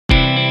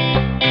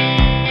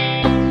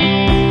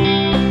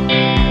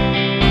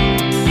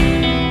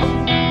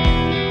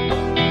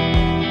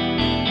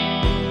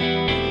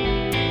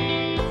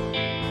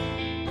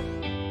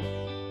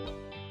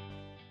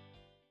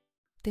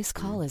This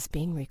call is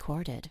being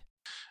recorded.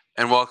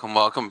 And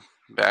welcome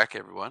back,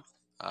 everyone.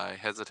 I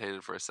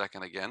hesitated for a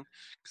second again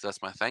because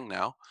that's my thing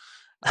now.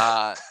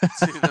 To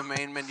the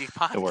Main Menu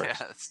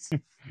Podcast.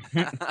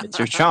 It's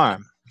your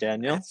charm,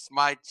 Daniel. It's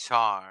my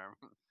charm.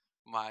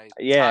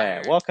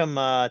 Welcome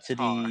to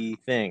charm. the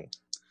thing.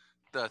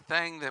 The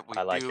thing that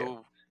we like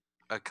do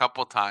a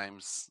couple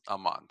times a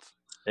month.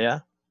 Yeah,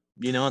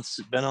 it's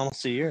been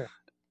almost a year.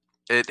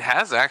 It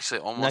has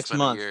actually almost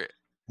been a year.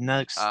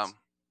 Next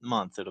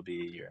month it'll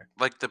be a year.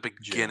 Like the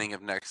beginning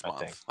of next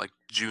month, like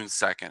June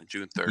 2nd,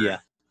 June 3rd. Yeah.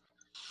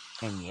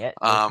 And yet,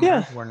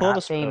 we're full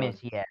not famous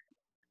yet.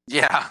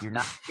 Yeah. You're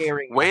not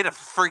sharing. Way to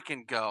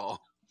freaking go.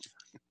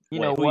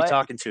 Who are you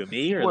talking to,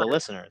 me or the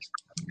listeners?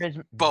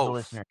 Both. The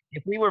listeners.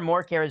 If we were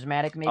more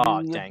charismatic, maybe.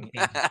 Oh, dang.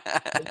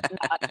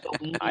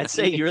 I'd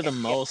say you're the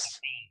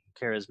most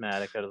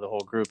charismatic out of the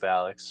whole group,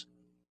 Alex.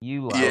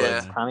 You are. Yeah.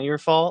 It's kind of your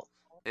fault.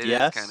 It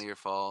is kind of your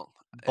fault.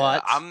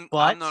 But I'm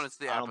known as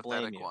the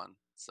apathetic one,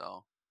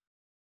 so.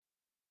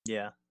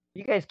 Yeah.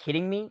 You guys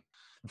kidding me?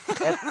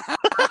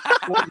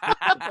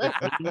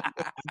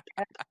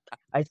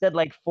 I said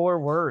like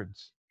 4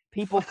 words.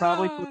 People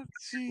probably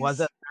was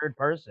a third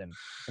person,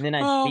 and then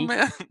I speak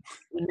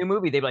in the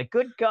movie. They'd be like,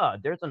 "Good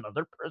God, there's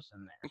another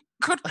person there."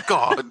 Good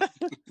God.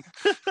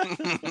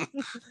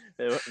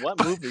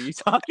 What movie are you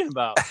talking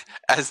about?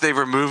 As they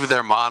remove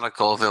their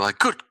monocle, they're like,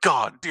 "Good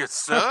God, dear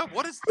sir,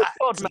 what is that?"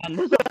 Good God, man,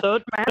 there's a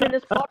third man in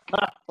this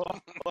podcast.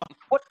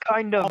 What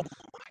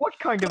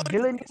kind of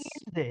villain is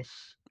this?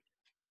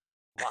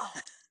 Wow.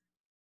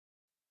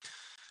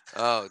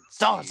 Oh,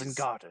 Stars and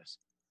garters.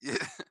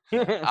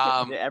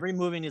 Yeah. Every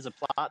movie needs a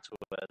plot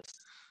twist.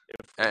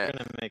 If we're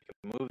gonna make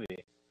a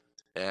movie,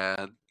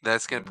 yeah,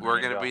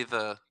 we're gonna be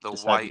the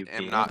white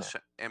M.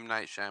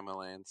 Night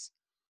Shyamalan's.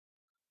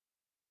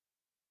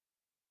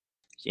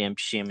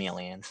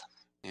 Shyamalan's.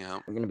 Yeah,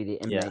 we're gonna be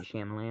the M. Night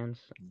Shyamalan's.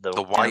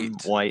 The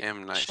white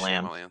M. Night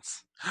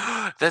Shyamalan's.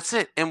 That's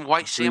it. M.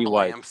 White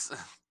Shyamalan's.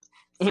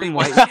 M.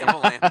 White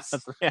Shyamalan's.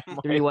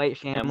 3 white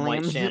Shyamalan's. M.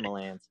 White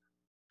Shyamalan's.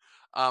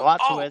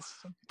 Plot twist.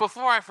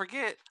 Before I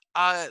forget,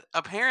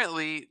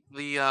 apparently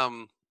the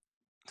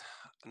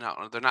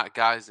no, they're not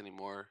guys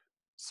anymore.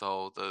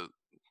 So the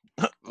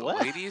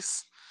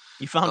ladies.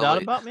 You found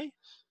out about me?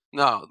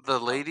 No, the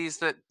ladies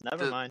that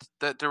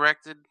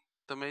directed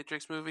the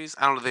Matrix movies.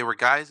 I don't know. They were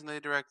guys and they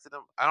directed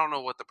them. I don't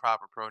know what the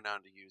proper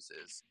pronoun to use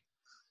is.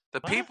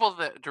 The people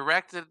that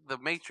directed the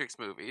Matrix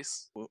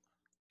movies.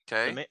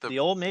 Okay, the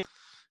old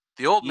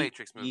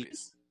Matrix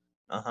movies.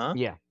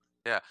 Yeah.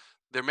 Yeah,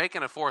 they're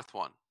making a 4th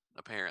one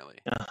apparently.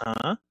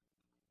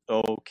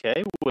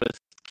 Okay, with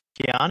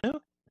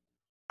Keanu?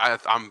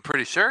 I'm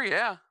pretty sure,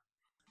 yeah.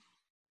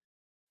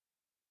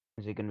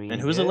 Is it gonna be?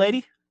 And who's the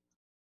lady?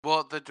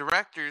 Well, the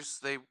directors,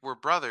 they were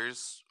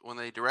brothers when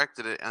they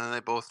directed it, and then they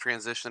both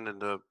transitioned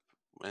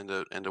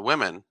into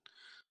women.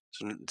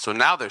 So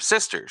now they're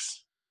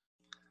sisters.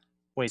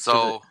 Wait,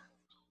 so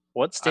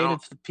what state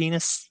of the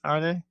penis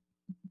are they?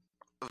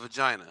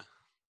 Vagina.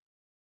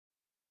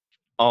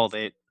 Oh,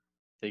 they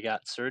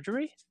got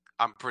surgery?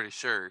 I'm pretty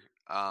sure.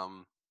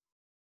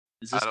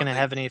 Is this going to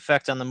have any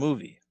effect on the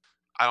movie?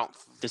 I don't.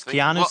 Does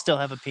Keanu still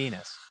have a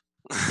penis?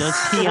 Does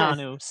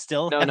Keanu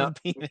still have a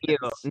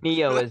penis?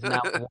 Neo is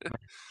not a woman,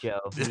 Joe.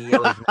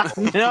 Neo is not a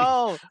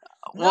woman.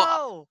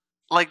 No.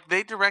 Like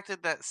they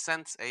directed that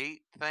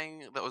Sense8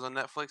 thing that was on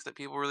Netflix that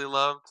people really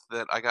loved.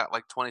 That I got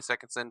like 20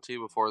 seconds into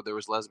before there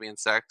was lesbian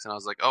sex, and I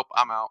was like, "Oh,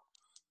 I'm out."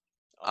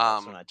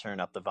 That's when I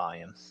turned up the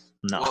volume.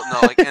 No. Well,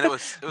 no, and it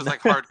was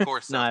like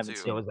hardcore stuff no, I haven't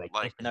too. Seen it was like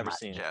I've never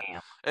seen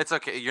it. It's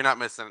okay. You're not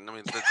missing it. I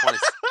mean,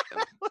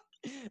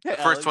 the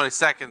first 20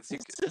 seconds.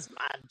 This is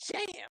my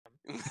jam.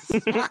 This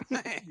is my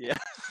thing. Yeah.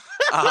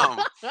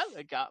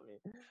 That got me.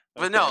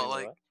 But no,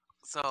 like,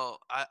 so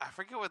I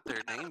forget what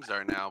their names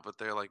are now, but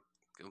they're like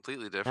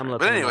completely different.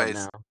 But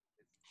anyways,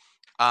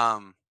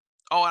 and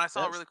I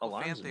saw a really cool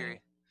fan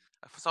theory.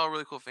 I saw a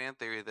really cool fan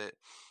theory that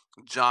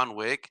John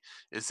Wick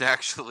is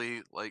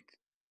actually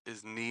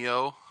is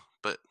Neo,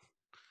 but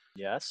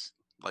yes,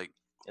 like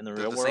in the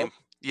real world.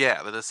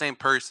 They're the same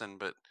person,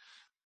 but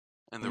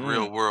in the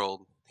real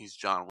world, he's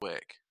John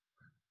Wick.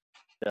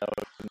 That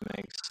would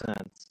make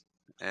sense.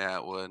 Yeah,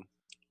 it would.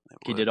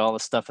 He did all the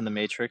stuff in the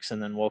Matrix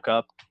and then woke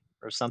up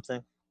or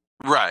something.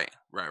 Right.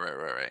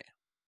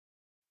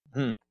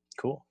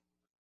 Cool.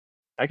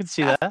 I could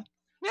see that.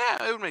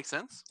 Yeah, it would make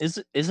sense. Is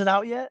it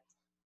out yet?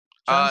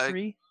 John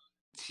 3?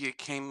 It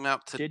came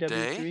out today.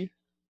 JW3?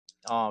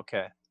 Oh,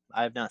 okay.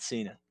 I have not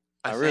seen it.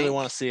 I really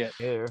want to see it.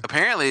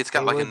 Apparently, it's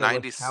got like a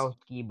 90s.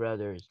 Wachowski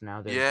brothers.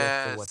 Now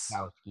they're just the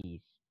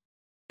Wachowskis.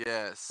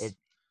 Yes. It's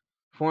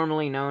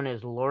formerly known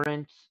as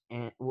Lawrence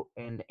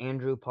and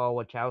Andrew Paul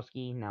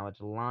Wachowski. Now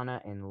it's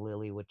Lana and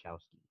Lily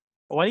Wachowski.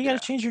 Why do you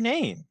got to change your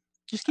name?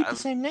 Just keep the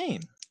same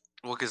name.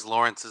 Well, because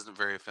Lawrence isn't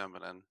very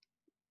feminine.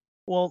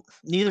 Well,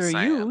 neither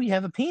are you. You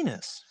have a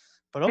penis.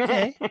 But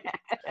okay.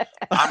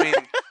 I mean,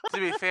 to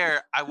be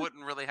fair, I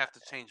wouldn't really have to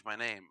change my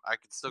name. I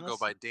could still go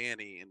by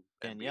Danny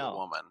and be a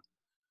woman.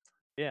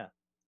 Yeah.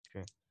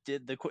 Okay.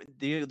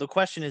 The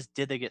question is,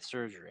 did they get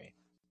surgery?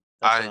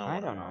 I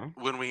don't know.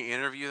 When we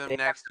interview them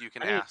next, you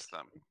can ask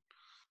them.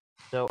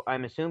 So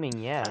I'm assuming,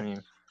 yeah. I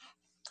mean,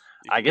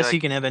 I guess you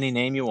can have any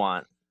name you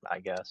want. I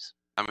guess.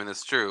 I mean,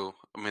 it's true.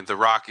 I mean, The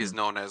Rock is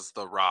known as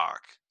The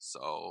Rock,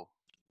 so.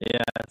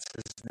 Yeah, that's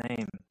his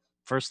name.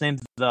 First name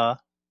The,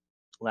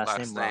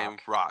 last name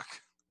Rock.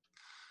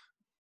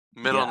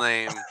 Middle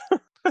name.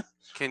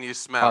 Can you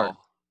smell? Hard.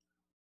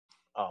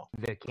 Oh.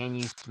 The Can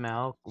You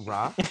Smell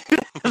Rock?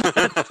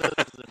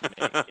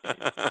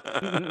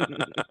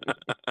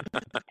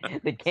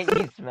 The Can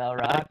You Smell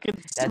Rock? I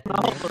can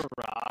smell the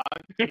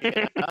rock.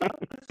 Yeah.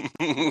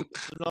 It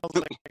smells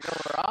like a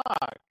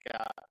rock.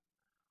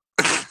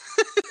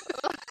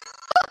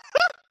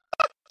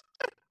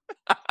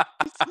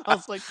 It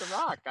smells like the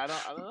rock. I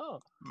don't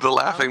know. The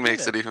laughing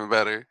makes it even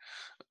better.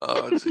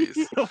 Oh, jeez.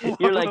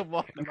 You're like...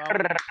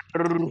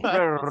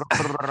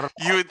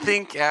 You would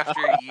think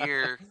after a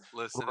year,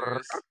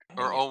 listeners,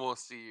 or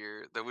almost a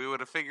year, that we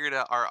would have figured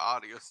out our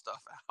audio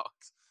stuff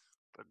out.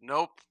 But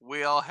nope,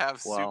 we all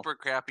have super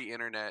crappy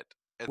internet,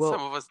 and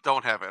some of us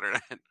don't have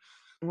internet.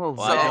 Well,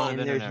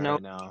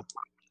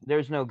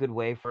 there's no good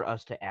way for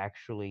us to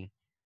actually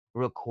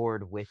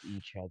record with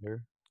each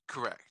other.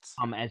 Correct.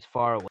 As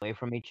far away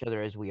from each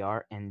other as we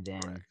are, and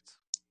then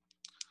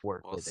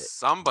work with it.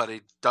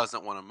 Somebody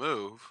doesn't want to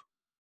move.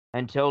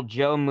 Until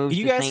Joe moves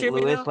to St.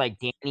 Louis, like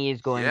Danny is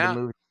going to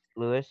move to St.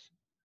 Louis.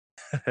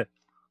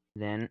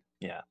 Then,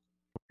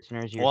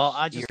 listeners,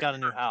 I just got a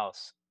new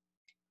house.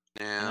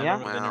 Yeah, I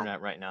don't have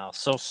internet right now,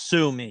 so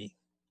sue me.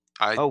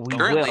 I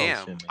currently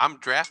am. I'm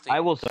drafting. I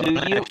will sue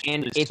you,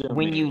 and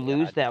when you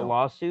lose that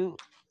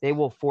lawsuit, they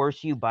will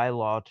force you by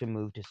law to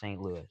move to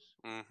St. Louis.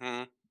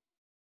 Mm-hmm.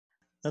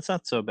 That's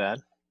not so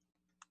bad.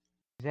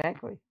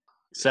 Exactly.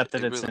 Except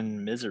that it's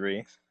in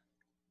misery.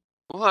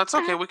 Well, that's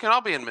okay. We can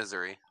all be in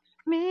misery.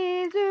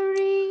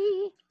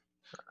 Misery.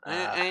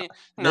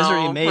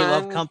 Misery may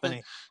love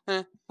company,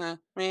 but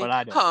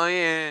I don't. Oh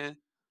yeah.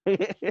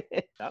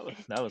 That was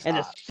and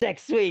hot. The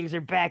sex swings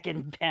are back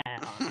in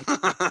town.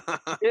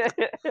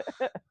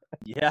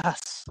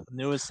 Yes,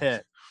 newest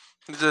hit.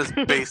 Just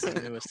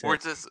basically, we're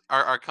just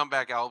our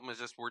comeback album is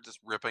just we're just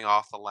ripping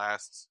off the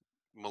last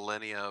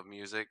millennia of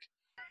music.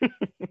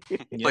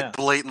 Like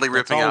blatantly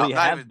ripping out. We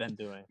have been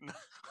doing.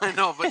 I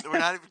know, but we're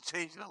not even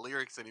changing the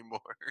lyrics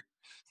anymore.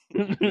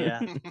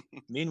 Yeah.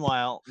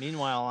 Meanwhile,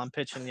 I'm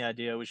pitching the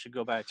idea we should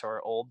go back to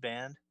our old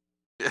band.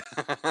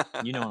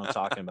 You know what I'm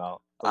talking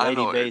about. The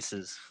Lady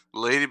Basses.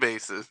 Lady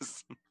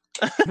Basses.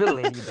 The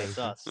Lady Basses.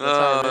 That's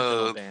our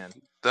original band.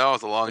 That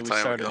was a long time ago.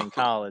 We started in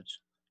college.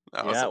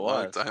 That was a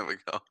long time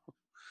ago.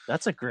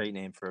 That's a great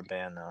name for a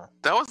band, though.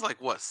 That was like,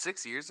 what,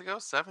 6 years ago?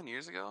 7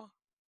 years ago?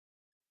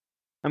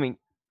 I mean,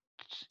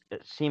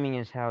 seeming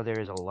as how there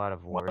is a lot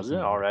of worse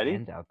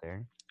bands out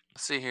there.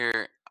 Let's see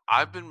here.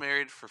 I've been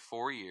married for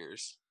 4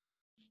 years,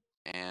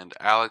 and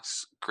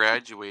Alex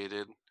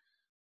graduated.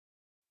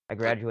 I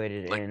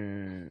graduated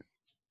in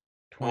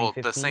 2015. Well,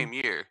 the same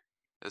year.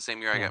 The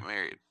same year I got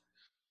married.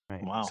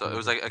 Right. Wow. So it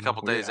was like a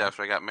couple days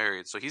after I got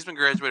married. So he's been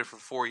graduated for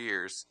 4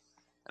 years,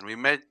 and we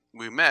met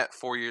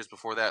 4 years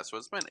before that. So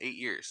it's been 8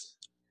 years.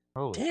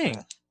 Holy dang!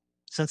 God.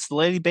 Since the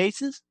Lady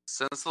Basses.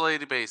 Since the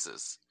Lady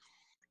Basses.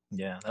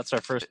 Yeah, that's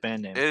our first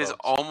band name. It is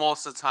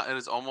almost It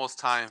is almost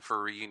time for a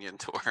reunion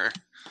tour.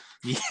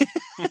 Yeah,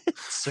 it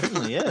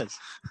certainly is.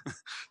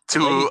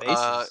 To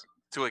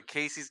a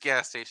Casey's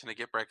gas station to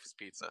get breakfast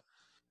pizza.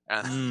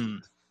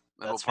 And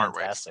that's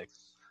fantastic.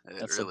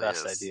 That's really the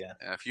best idea.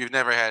 If you've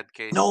never had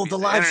Casey's No, pizza,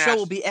 the live show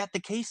will be at the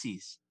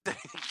Casey's.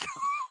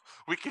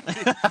 We can be,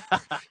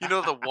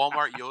 the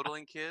Walmart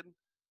yodeling kid?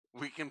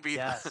 We can be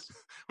the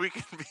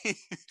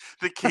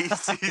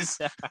Casey's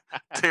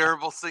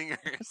terrible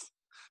singers.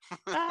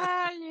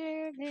 I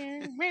live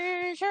in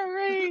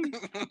misery.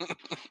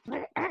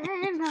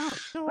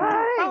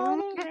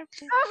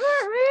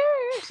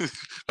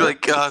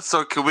 Like,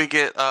 so can we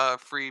get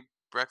free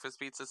breakfast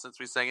pizza since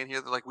we sang in here?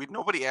 They're like,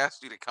 nobody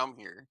asked you to come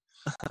here.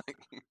 Like,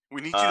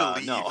 we need you to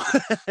leave. No.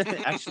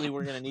 Actually,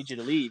 we're gonna need you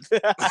to leave.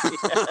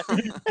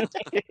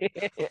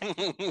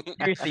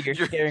 Seriously,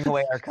 you're scaring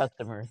away our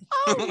customers.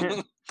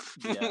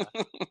 Yeah,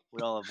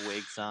 we all have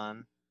wigs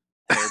on.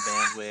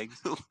 Hairband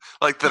wigs,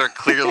 like that are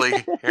clearly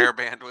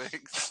hairband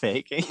wigs.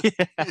 Fake.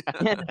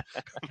 Yeah.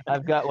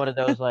 I've got one of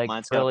those like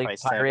really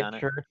pirate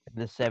shirts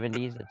in the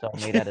 70s. It's all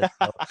made out of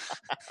silk.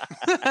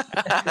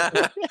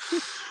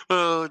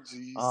 Oh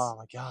jeez. Oh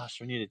my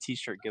gosh, we need a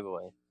T-shirt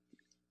giveaway.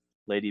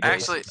 Lady.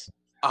 Actually,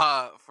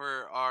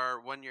 for our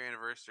 1 year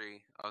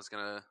anniversary, I was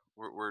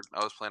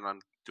planning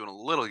on doing a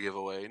little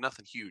giveaway.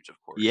 Nothing huge,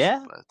 of course.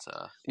 Yeah, but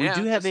we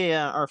do have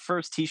our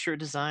first T-shirt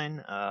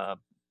design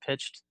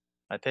pitched.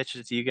 I pitched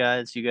it to you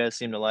guys. You guys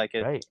seem to like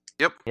it. Right.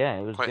 Yep. Yeah,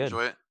 it was quite good.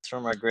 Enjoy it. It's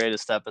from our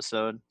greatest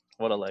episode.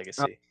 What a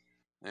legacy.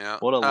 Yeah.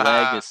 What a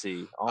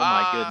legacy. Oh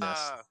my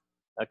goodness.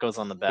 That goes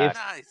on the back.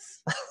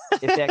 Nice.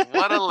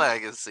 What a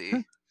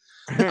legacy.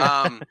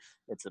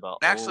 It's about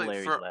actually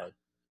Larry Leg.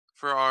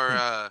 For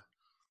our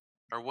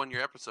 1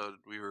 year episode,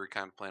 we were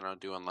kind of planning on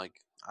doing like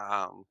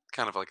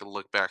kind of like a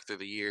look back through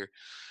the year.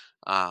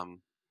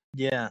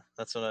 Yeah,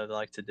 that's what I'd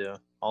like to do.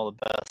 All the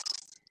best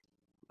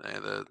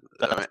The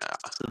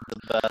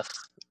best.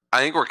 I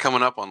think we're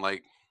coming up on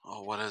like,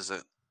 what is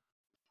it?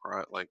 We're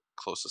at like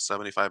close to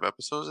 75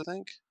 episodes, I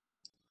think.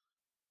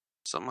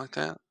 Something like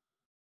that.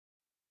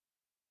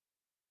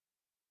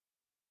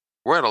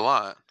 We're at a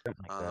lot.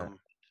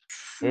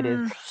 It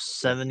is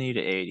 70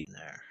 to 80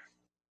 there.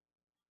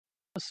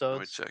 Episodes. Let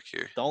me check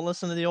here. Don't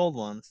listen to the old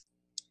ones.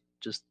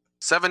 Just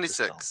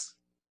 76.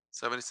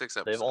 76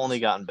 episodes. They've only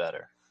gotten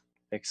better,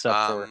 except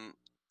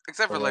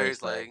for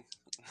Larry's leg.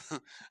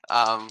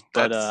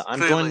 But I'm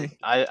going.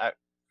 I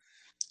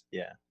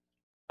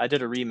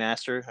did a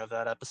remaster of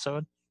that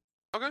episode.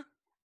 Okay.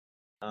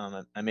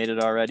 I made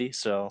it already,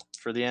 so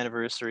for the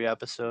anniversary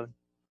episode,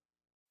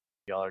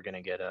 y'all are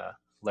gonna get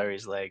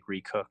Larry's leg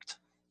recooked.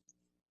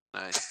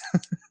 Nice.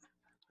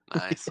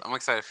 Nice. I'm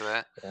excited for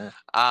that. Yeah.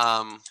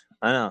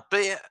 I know.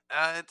 But yeah,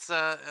 it's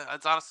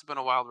honestly been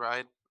a wild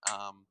ride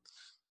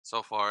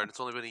so far, and it's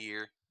only been a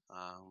year.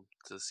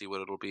 To see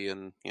what it'll be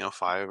in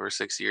 5 or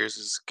 6 years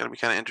is gonna be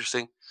kind of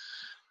interesting.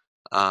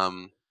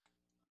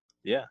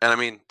 Yeah. And I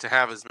mean, to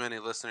have as many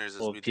listeners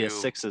as we do.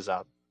 PS6 is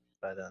out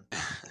by then.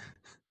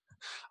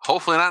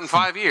 Hopefully not in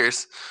 5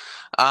 years.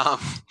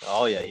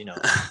 Oh yeah,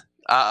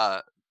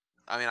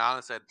 I mean,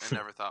 honestly, I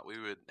never thought we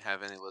would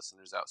have any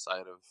listeners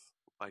outside of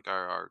like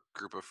our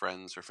group of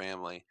friends or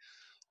family.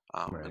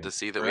 And to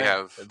see that we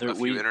have a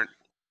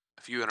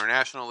few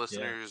international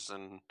listeners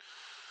and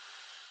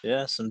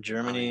some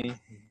Germany,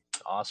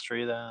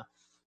 Austria,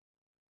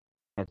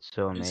 it's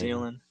so amazing. New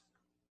Zealand.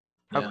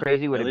 How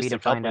crazy would it be to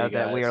find out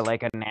that we are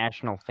like a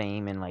national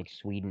fame in like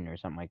Sweden or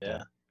something like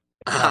that?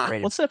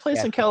 What's that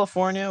place in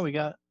California? We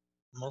got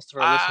most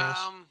of our listeners.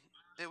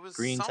 It was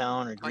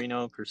Greentown or Green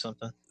Oak or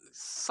something.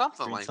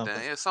 Something like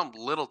that. Yeah, some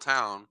little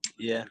town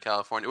in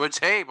California. Which,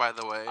 hey, by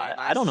the way,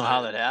 I don't know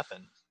how that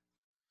happened.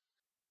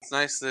 It's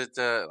nice that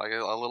like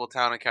a little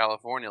town in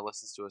California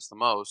listens to us the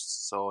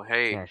most. So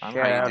hey, how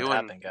you doing,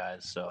 happened,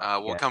 guys? So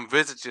we'll come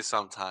visit you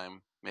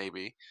sometime,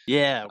 maybe.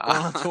 Yeah, we're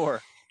on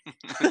tour.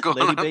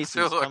 Lady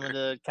Bases coming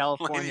to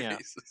California.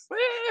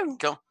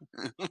 Come.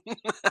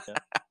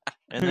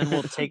 And then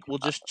we'll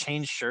just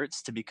change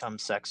shirts to become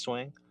Sex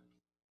Swing.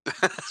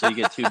 So you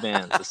get 2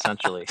 bands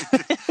essentially.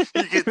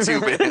 You get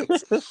 2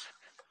 bands.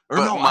 Or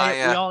no,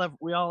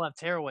 we all have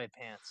tearaway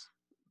pants.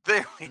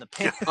 There we go.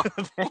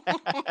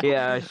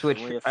 Yeah, I switch.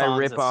 I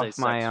rip off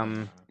my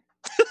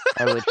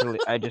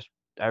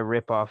I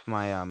rip off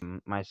my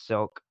my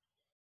silk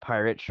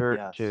pirate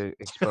shirt to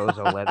expose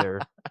a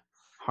leather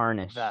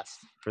harness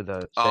for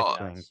the sex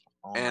swing.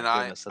 Oh and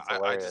I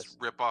just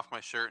rip off my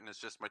shirt and it's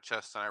just my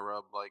chest and I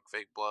rub like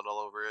fake blood all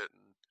over it.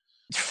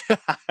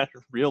 And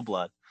real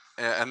blood.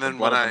 And then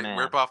when I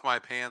rip off my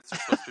pants,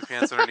 there's supposed to be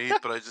pants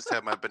underneath, but I just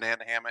have my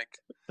banana hammock.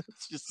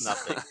 It's just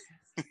nothing.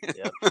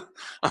 Yep.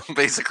 I'm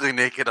basically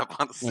naked up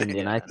on the stage. And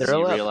then I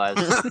throw up.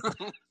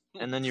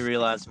 And then you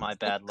realize my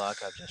bad luck.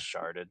 I've just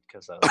sharted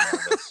because I was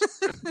nervous.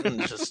 I'm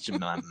just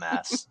a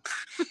mess.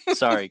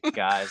 Sorry,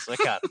 guys. I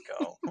gotta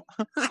go.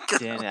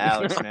 Dan,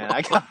 Alex, man,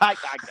 I gotta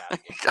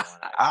get going.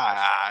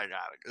 I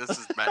gotta. This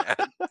is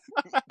bad.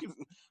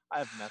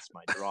 I've messed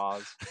my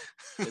drawers.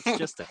 It's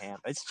just a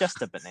It's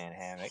just a banana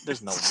hammock.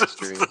 There's no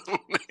mystery.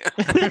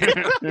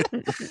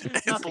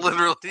 It's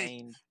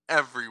literally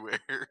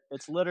everywhere.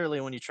 It's literally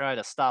when you try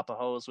to stop a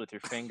hose with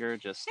your finger.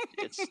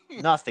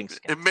 Nothing's.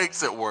 It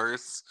makes it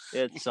worse.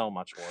 It's so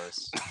much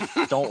worse.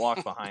 Don't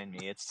walk behind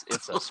me. It's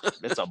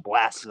a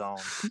blast zone.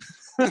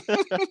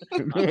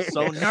 I'm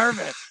so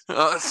nervous.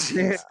 Oh,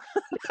 jeez.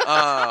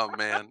 Oh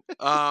man.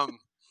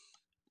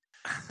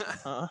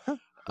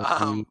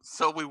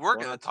 So we were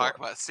going to talk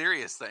about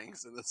serious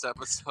things in this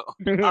episode.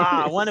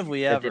 When have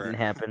we ever? That didn't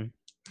happen.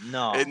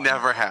 No, it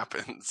never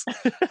happens. We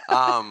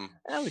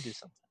do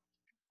something.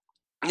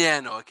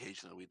 Yeah, no,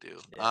 occasionally we do.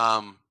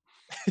 Yeah.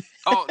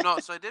 Oh no,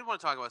 so I did want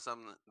to talk about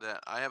something that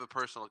I have a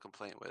personal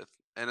complaint with,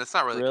 and it's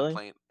not really a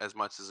complaint as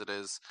much as it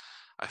is.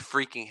 I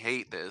freaking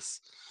hate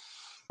this.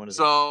 What is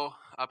it?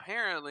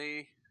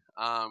 Apparently,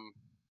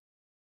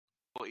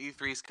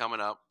 E3's coming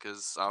up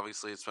because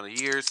obviously it's been a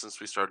year since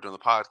we started doing the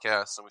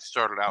podcast, and we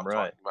started out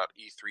talking about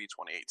E3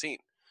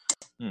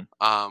 2018,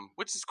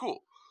 which is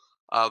cool.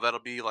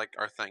 That'll be like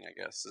our thing, I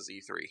guess, is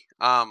E3.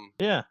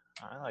 Yeah,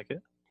 I like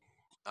it.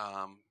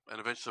 And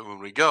eventually when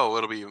we go,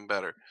 it'll be even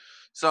better.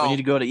 So we need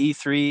to go to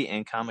E3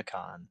 and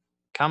Comic-Con.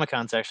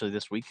 Comic-Con's actually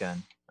this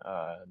weekend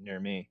near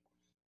me.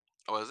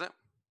 Oh, is it?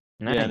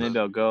 Yeah, maybe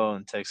I'll go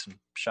and take some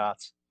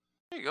shots.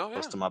 There you go.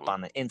 Post them up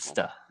on the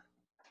Insta.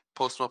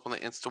 Post them up on the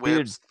Insta Dude,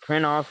 webs.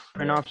 print off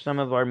some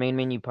of our main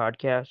menu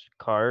podcast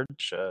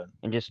cards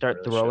and just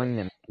start throwing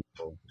them at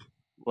people.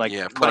 Like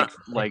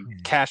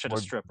cash at a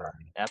stripper.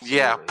 Absolutely.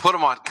 Yeah, put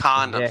them on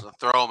condoms and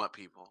throw them at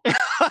people.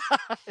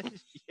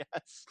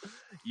 Yes.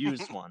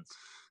 Used ones.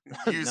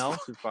 No,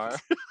 too far.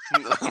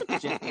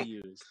 Gently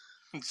used.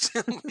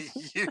 Gently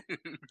used.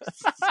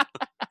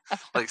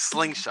 Like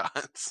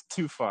slingshots.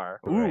 Too far.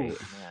 Ooh, man,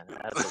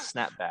 that's a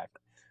snapback.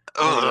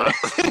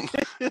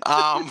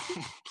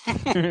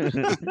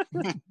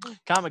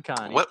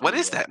 Comic-Con. What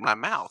is that in my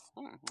mouth?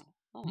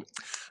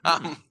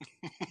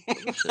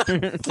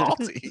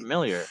 Salty.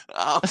 Familiar.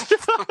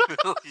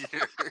 Familiar.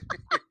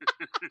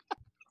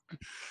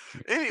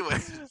 Anyway.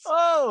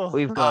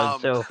 We've gone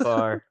so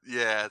far.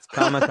 Yeah, it's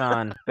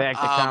Comic-Con. Back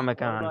to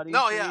Comic-Con.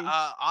 No,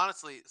 yeah.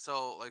 Honestly,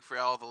 so like for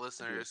all the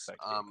listeners,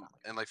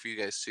 and like for you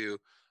guys too,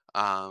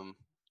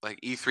 like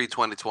E3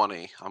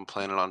 2020, I'm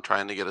planning on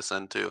trying to get us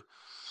into.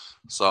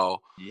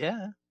 So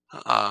yeah,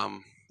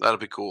 that'll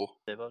be cool.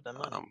 Save up that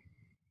money.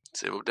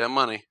 Save up that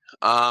money.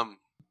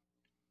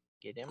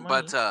 Get that money.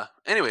 But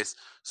anyways,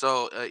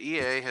 so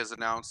EA has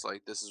announced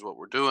like this is what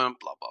we're doing,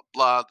 blah blah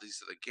blah.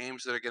 These are the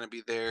games that are going to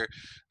be there.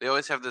 They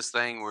always have this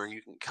thing where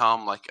you can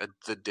come like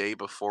the day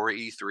before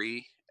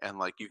E3 and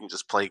like you can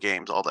just play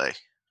games all day,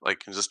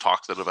 like and just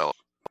talk to the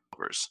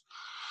developers.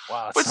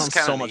 Wow, it sounds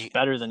so much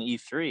better than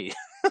E3.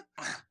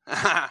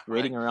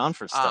 Waiting around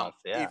for stuff,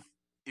 yeah.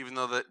 Even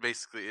though that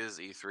basically is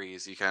E3,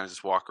 is you kind of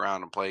just walk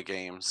around and play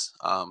games.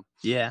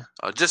 Yeah.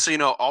 Just so you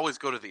know, always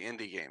go to the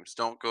indie games.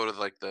 Don't go to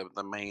like the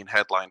main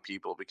headline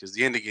people because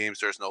the indie games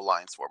there's no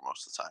lines for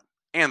most of the time,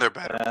 and they're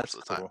better most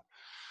of the time.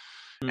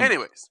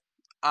 Anyways,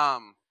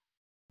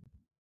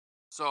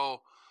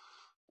 so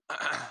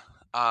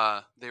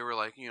they were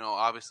like,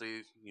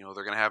 obviously,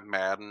 they're gonna have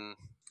Madden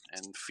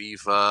and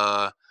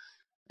FIFA.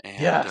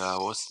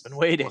 And what's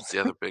the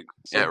other big?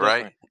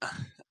 Right.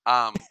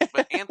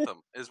 But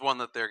Anthem is one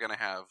that they're gonna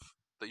have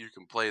that you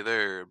can play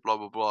there. Blah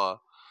blah blah.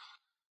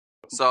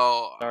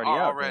 So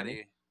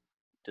already,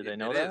 do they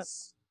know that?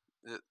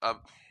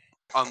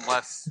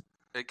 Unless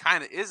it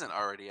kind of isn't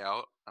already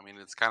out. I mean,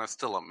 it's kind of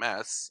still a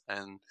mess,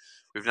 and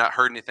we've not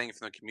heard anything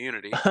from the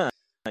community.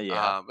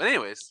 Yeah. But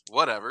anyways,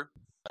 whatever.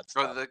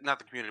 Not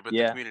the community, but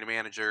the community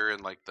manager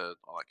and like all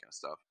that kind of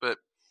stuff. But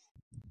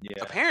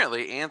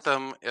apparently,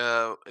 Anthem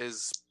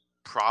is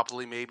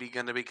probably maybe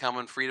going to be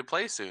coming free to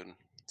play soon.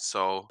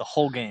 So the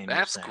whole game.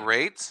 That's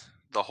great.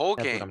 The whole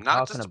game,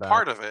 not just a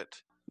part of it.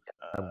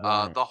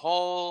 The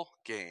whole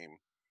game.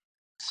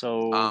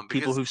 So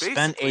people who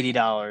spent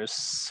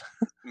 $80,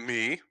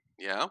 me,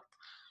 yeah,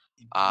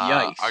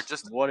 yikes, are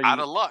just out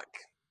of luck.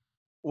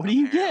 What do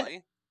you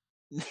get?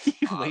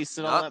 You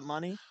wasted all that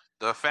money.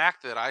 The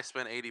fact that I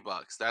spent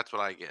 $80, that's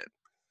what I get.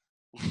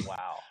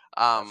 Wow.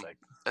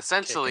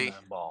 Essentially,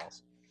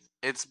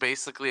 it's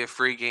basically a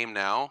free game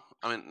now.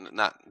 I mean,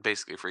 not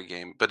basically a free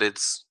game, but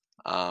it's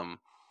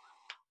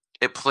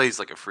it plays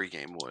like a free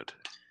game would.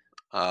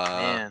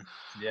 Man,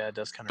 yeah, it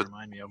does kind of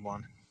remind me of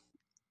one.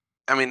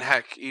 I mean,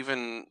 heck,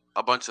 even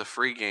a bunch of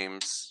free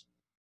games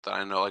that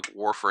I know, like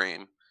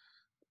Warframe,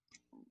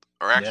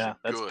 are actually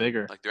that's good.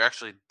 Bigger. Like they're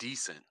actually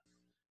decent.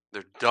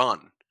 They're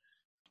done.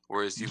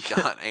 Whereas you've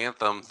got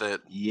Anthem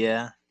that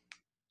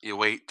you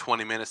wait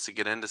 20 minutes to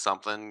get into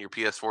something. Your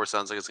PS4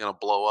 sounds like it's gonna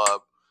blow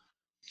up.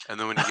 And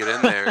then when you get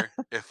in there,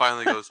 it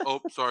finally goes,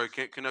 oh, sorry,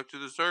 can't connect to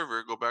the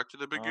server. Go back to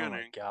the beginning. Oh,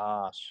 my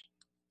gosh.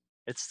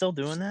 It's still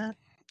doing that?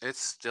 It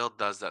still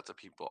does that to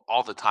people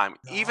all the time.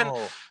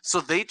 No. So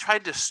they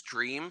tried to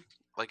stream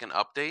like an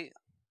update,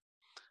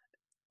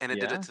 and it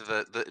did it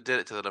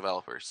to the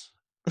developers.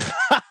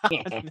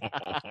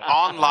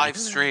 On live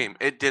stream,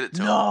 it did it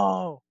to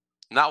them.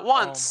 Not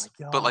once,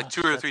 but like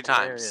 2 or 3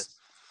 times.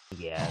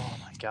 Yeah. Oh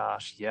my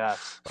gosh,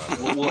 yes.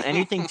 Will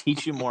anything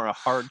teach you more a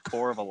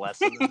hardcore of a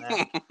lesson than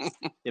that?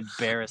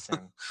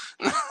 Embarrassing.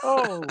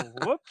 Oh,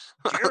 whoops.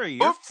 Jerry,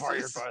 you're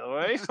fired, by the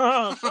way.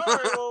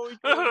 Sorry, well, we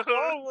couldn't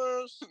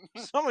call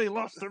this. Somebody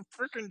lost their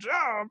freaking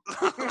job.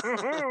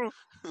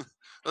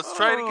 Let's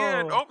try it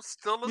again. Oh,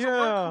 still doesn't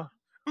work.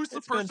 Who's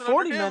the person? It's been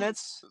 40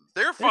 minutes.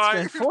 They're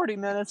fired. It's been 40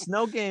 minutes.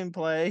 No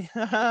gameplay.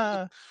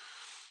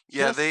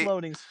 Just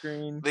loading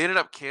screen. They ended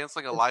up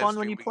canceling a live stream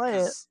when you play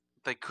it.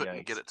 They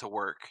couldn't get it to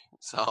work.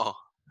 So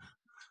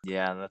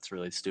yeah, that's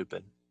really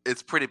stupid.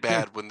 It's pretty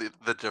bad when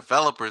the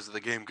developers of the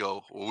game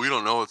go, well, we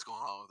don't know what's going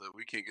on with it.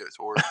 We can't get it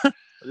to work.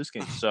 This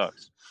game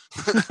sucks.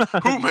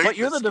 Who made But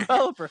you're the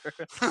developer.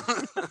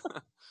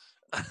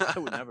 I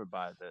would never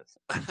buy this.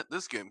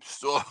 This game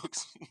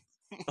sucks.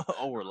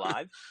 Oh, we're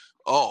live?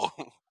 Oh.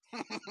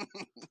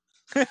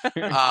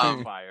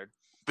 Fired.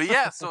 But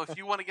yeah, so if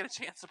you want to get a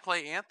chance to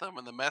play Anthem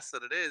and the mess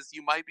that it is,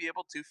 you might be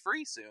able to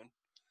free soon.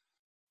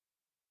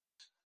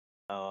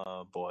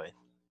 Oh boy.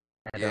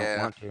 I don't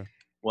want to.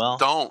 Well,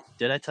 don't.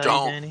 Did I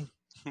tell you, Danny?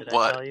 Did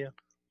I tell you?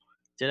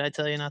 Did I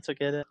tell you not to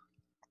get it?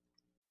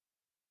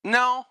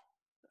 No,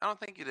 I don't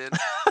think you did.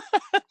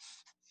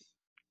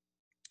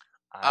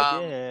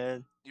 I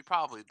did. You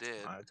probably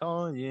did. I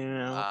told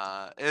you.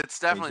 It's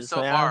definitely so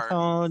far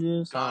told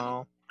you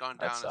so. gone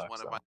down as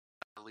one of my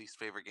least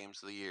favorite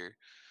games of the year.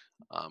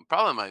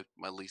 Probably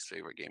my least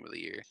favorite game of the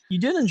year. You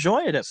did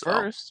enjoy it at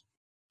first.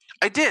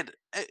 I did.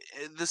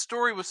 The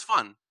story was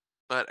fun.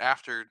 But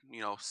after,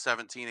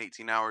 17,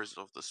 18 hours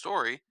of the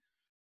story,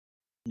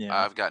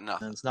 I've got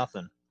nothing. There's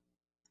nothing.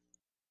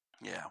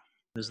 Yeah.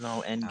 There's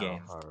no end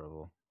game.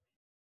 Horrible.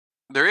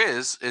 There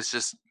is. It's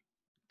just,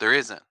 there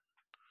isn't.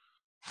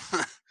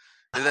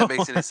 If that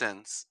makes any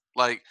sense.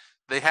 Like,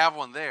 they have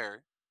one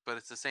there, but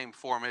it's the same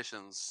 4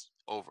 missions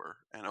over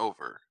and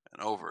over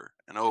and over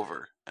and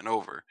over and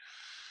over.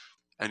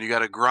 and you got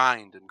to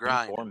grind and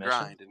grind and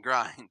grind and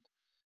grind.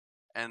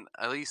 And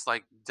at least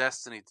like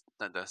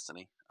not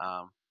Destiny,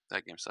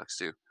 that game sucks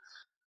too.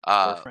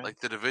 Like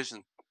the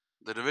Division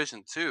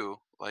 2,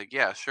 like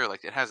yeah, sure,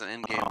 like it has an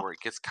end game where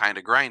it gets kind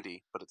of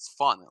grindy, but it's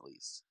fun at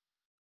least.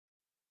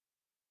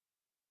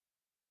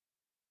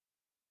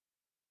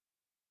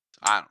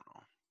 I don't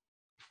know.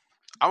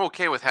 I'm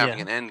okay with having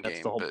an end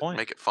game, but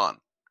make it fun.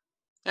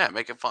 Yeah,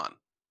 make it fun.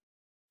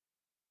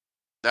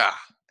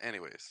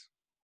 Anyways.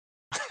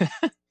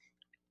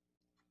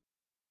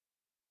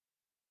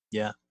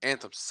 Yeah.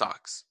 Anthem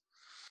sucks.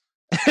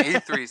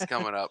 E3's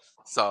coming up,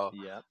 so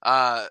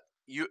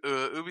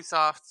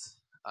Ubisoft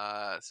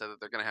said that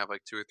they're gonna have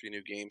like 2 or 3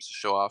 new games to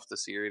show off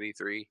this year at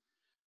E3,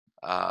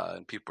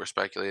 and people are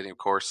speculating, of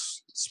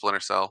course, Splinter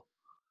Cell,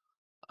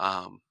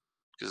 because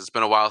it's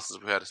been a while since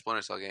we had a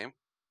Splinter Cell game.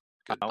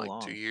 How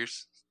long? 2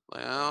 years?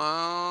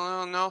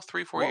 No, 3-4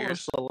 years. What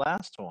was the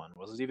last one?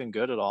 Was it even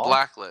good at all?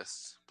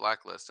 Blacklist,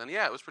 and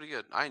yeah, it was pretty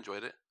good. I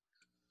enjoyed it.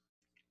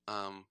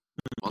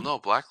 Well, no,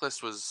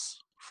 Blacklist was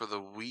for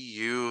the Wii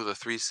U, the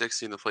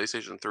 360, and the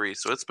PlayStation 3,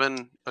 so it's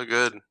been a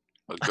good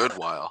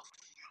while.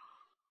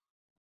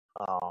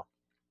 Oh.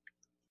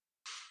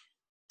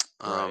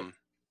 Right.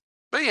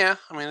 But yeah,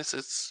 I mean, it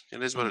is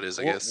what it is,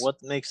 I guess.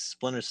 What makes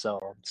Splinter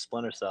Cell?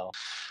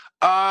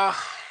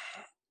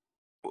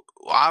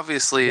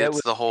 Obviously,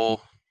 it's the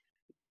whole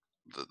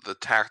the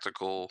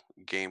tactical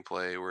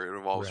gameplay where it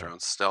revolves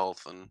around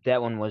stealth, and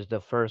that one was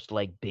the first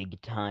like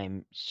big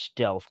time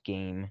stealth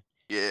game.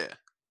 Yeah.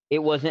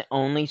 It wasn't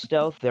only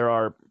stealth.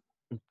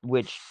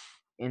 Which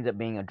ends up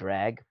being a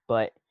drag,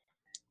 but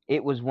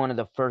it was one of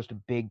the first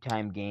big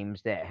time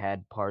games that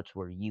had parts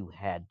where you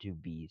had to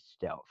be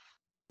stealth.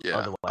 Yeah.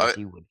 Otherwise,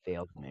 you would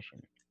fail the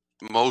mission.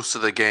 Most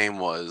of the game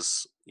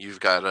was you've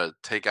got to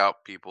take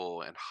out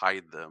people and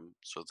hide them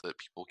so that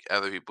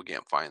other people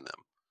can't find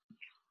them.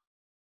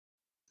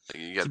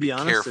 Like, you got to be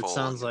honest, careful.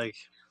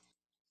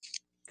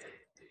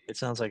 It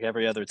sounds like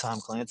every other Tom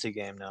Clancy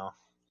game now.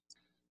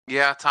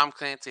 Yeah, Tom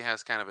Clancy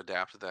has kind of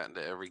adapted that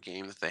into every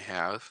game that they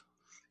have.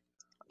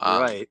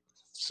 Right.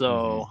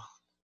 So,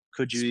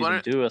 could you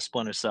even do a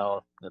Splinter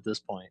Cell at this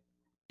point?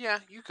 Yeah,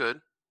 you could.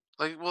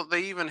 Well,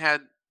 they even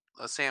had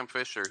Sam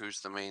Fisher,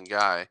 who's the main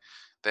guy.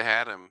 They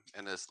had him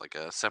in this like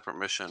a separate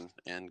mission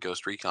in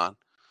Ghost Recon,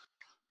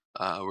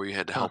 where you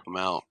had to help him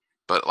out.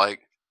 But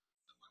like,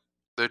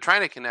 they're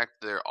trying to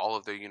connect all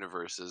of their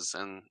universes,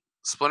 and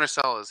Splinter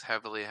Cell is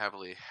heavily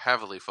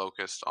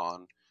focused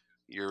on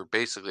you're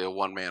basically a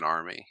one-man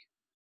army.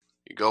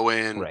 You go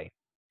in,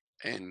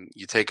 and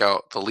you take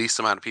out the least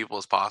amount of people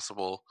as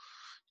possible.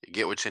 You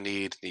get what you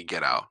need, and you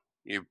get out.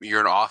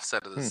 You're an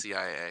offset of the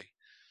CIA,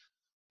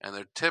 and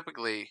they're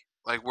typically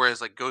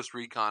whereas like Ghost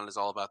Recon is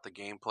all about the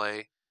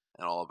gameplay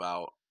and all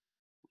about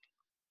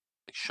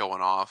like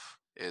showing off.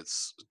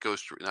 It's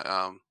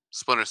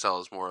Splinter Cell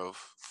is more of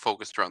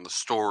focused around the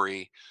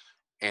story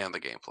and the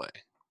gameplay.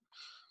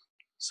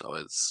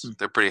 So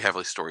they're pretty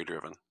heavily story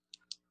driven.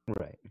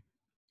 Right.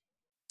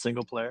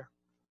 Single player?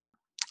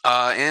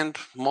 And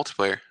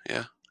multiplayer,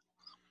 yeah.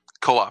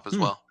 Co-op as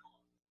well.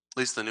 At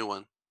least the new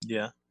one.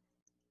 Yeah.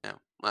 Yeah.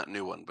 Not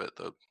new one, but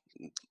the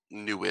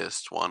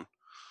newest one.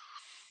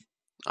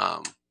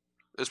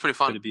 It was pretty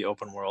fun. Could it be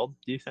open world,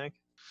 do you think?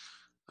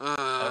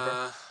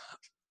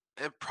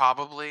 It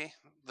probably.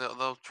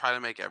 They'll try to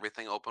make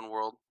everything open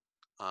world.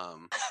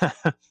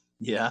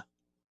 Yeah.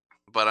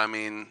 But I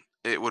mean,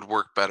 it would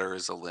work better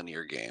as a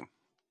linear game.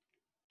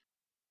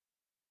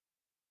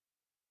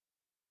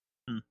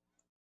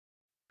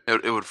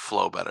 It would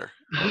flow better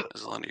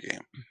as a linear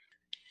game.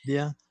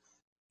 Yeah.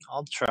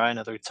 I'll try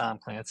another Tom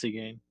Clancy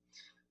game,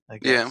 I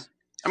guess. Yeah.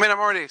 I mean, I'm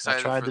already excited.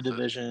 I tried The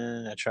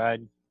Division. I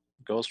tried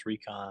Ghost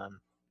Recon.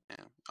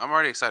 Yeah. I'm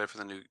already excited for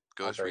the new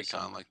Ghost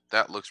Recon. Like,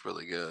 that looks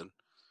really good.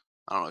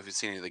 I don't know if you've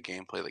seen any of the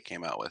gameplay that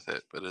came out with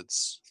it, but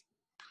it's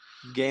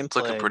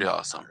looking pretty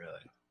awesome. Not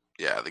really.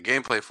 Yeah, the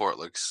gameplay for it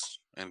looks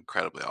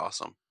incredibly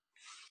awesome.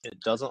 It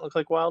doesn't look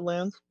like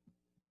Wildlands?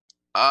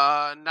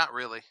 Not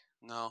really.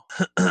 No.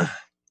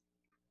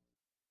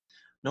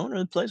 No one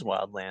really plays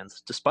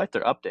Wildlands, despite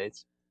their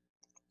updates.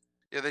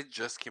 Yeah, they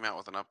just came out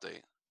with an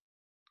update.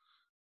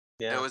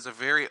 Yeah. It was a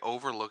very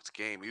overlooked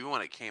game. Even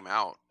when it came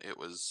out, it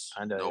was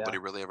nobody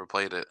really ever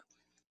played it.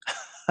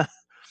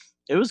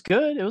 It was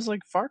good. It was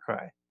like Far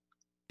Cry.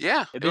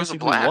 Yeah, it was a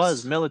blast. It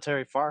was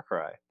military Far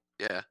Cry.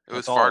 Yeah, it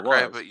was Far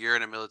Cry, but you're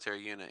in a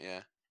military unit.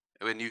 Yeah,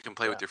 and you can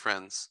play with your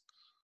friends.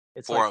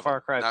 It's like Far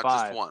Cry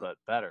 5, but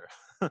better.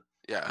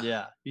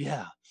 Yeah.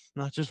 Yeah.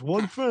 Not just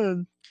one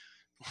friend.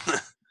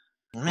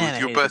 Man, I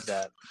hated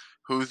that.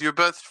 Who's your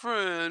best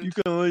friend? You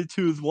can only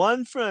choose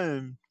one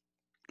friend.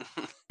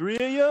 3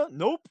 of you?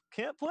 Nope.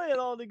 Can't play it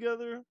all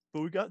together.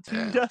 But we got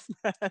Team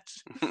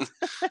Deathmatch.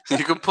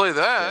 You can play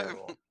that.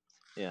 Terrible.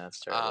 Yeah, it's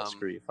terrible.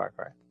 Screw you, Far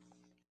Cry.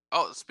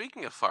 Oh,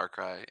 speaking of Far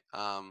Cry,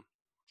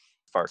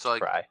 Far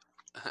Cry.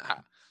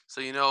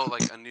 So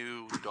like a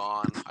New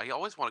Dawn. I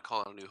always want to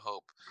call it a New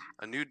Hope.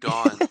 A New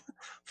Dawn.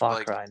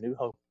 Far Cry, New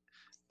Hope.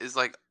 Is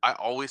like I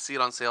always see it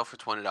on sale for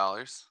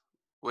 $20,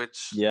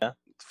 which yeah,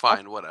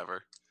 fine,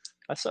 whatever.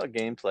 I saw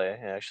gameplay.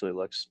 It actually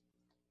looks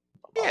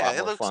a Yeah, lot it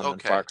more looks fun than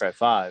okay. Far Cry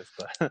 5,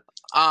 but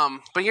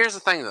But here's the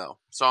thing though.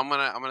 So I'm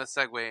gonna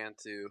segue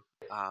into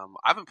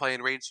I've been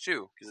playing Rage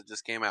 2 because it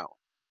just came out.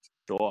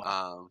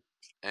 sure.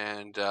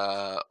 And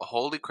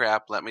holy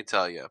crap, let me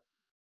tell you.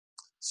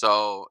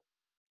 So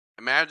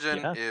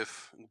imagine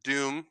if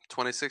Doom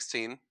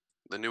 2016,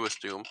 the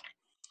newest Doom,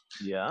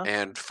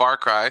 and Far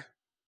Cry,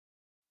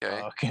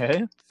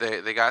 okay,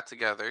 they got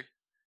together,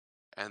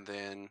 and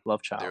then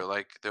love child. they're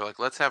like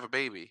let's have a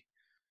baby.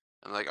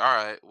 I'm like, all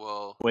right,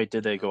 well. Wait,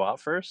 did they go out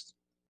first?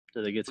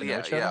 Did they get to know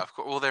each other? Yeah, of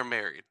course. Well, they're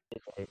married.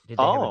 Did they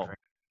have a drink?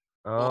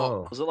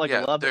 Well, was it like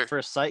a love at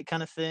first sight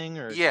kind of thing,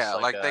 or yeah,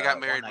 just like they got a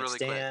married one-night really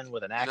stand quick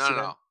with an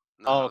accident?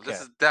 No, okay.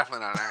 This is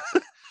definitely not an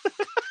accident.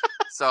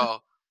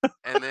 So,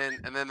 and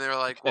then they're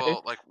like,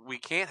 well, like we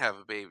can't have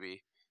a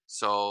baby,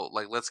 so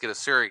like let's get a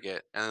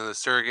surrogate, and then the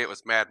surrogate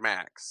was Mad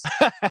Max,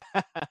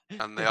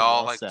 and they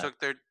all took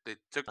their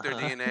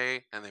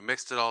DNA and they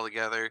mixed it all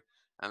together,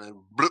 and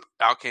then bloop,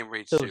 out came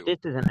Rage 2. So this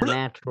isn't a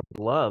natural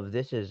love.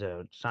 This is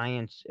a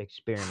science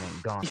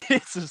experiment gone.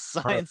 It's a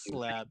science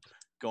lab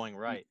going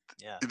right.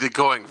 Yeah, they're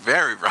going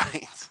very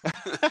right. it's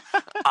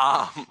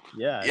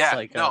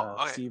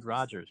like Steve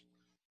Rogers.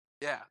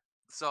 Yeah,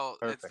 so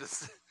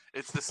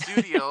it's the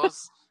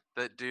studios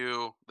that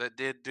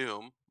did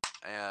Doom,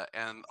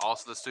 and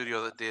also the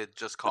studio that did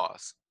Just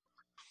Cause.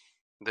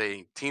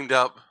 They teamed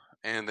up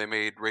and they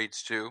made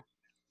Rage 2,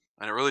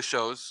 and it really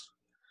shows.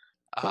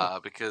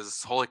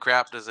 Because holy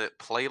crap, does it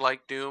play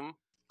like Doom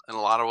in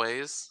a lot of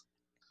ways?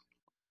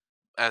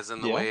 As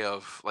in the way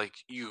of like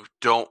you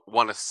don't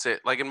want to sit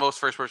like in most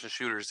first-person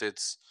shooters,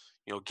 it's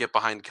get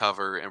behind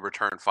cover and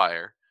return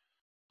fire.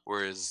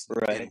 Whereas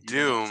in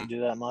Doom do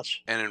that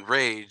much, and in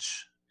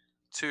Rage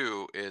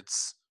 2,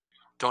 it's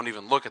don't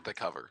even look at the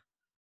cover,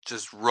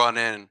 just run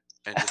in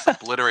and just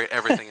obliterate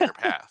everything in your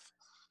path.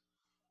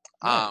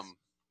 Nice.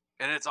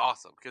 And it's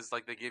awesome because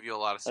like they give you a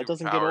lot of superpowers. That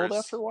doesn't get old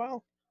after a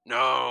while.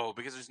 No,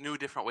 because there's new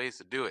different ways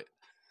to do it.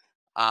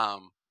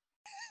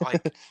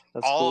 Like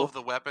all of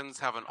the weapons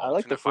have an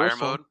alternate fire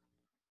mode.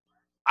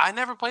 I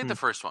never played the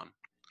first one.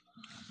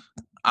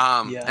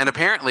 And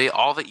apparently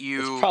all that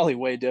it's probably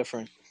way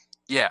different.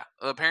 Yeah,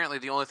 apparently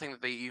the only thing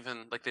that they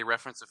even they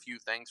reference a few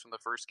things from the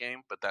first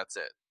game, but that's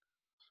it.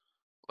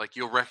 Like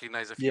you'll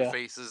recognize a few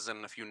faces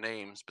and a few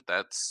names, but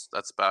that's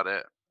about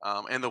it.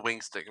 And the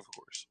wing stick, of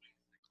course.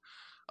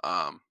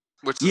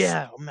 Which is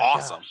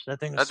awesome. Gosh, that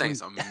thing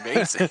is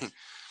amazing.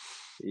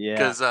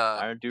 Because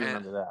I do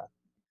remember that.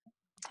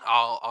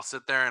 I'll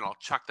sit there and I'll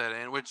chuck that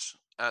in, which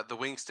the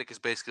wing stick is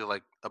basically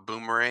like a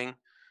boomerang,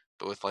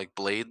 but with like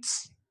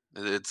blades.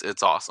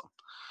 It's awesome.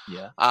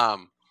 Yeah.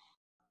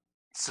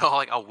 So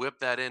like I'll whip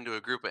that into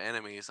a group of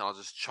enemies and I'll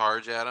just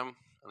charge at them,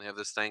 and they have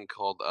this thing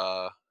called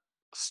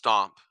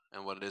stomp,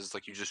 and what it is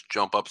like you just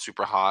jump up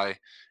super high and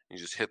you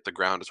just hit the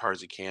ground as hard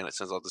as you can. It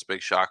sends out this big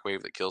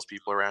shockwave that kills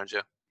people around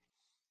you.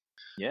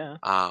 Yeah.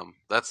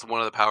 That's one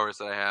of the powers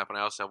that I have, and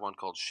I also have one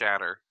called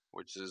Shatter,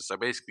 which is I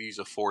basically use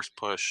a force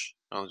push.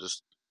 I'll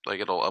just like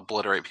it'll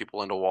obliterate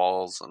people into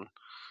walls, and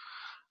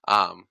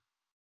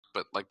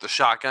but like the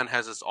shotgun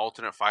has this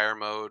alternate fire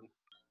mode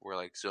where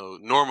like so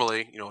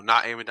normally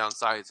not aiming down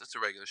sights, it's a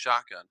regular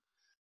shotgun,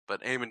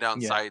 but aiming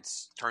down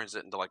sights turns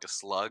it into like a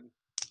slug.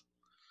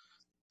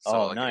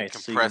 So nice.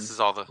 It compresses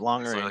all the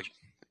longer range. Like,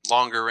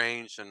 longer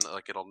range, and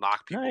like it'll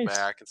knock people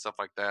back and stuff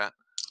like that.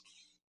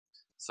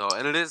 So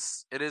and it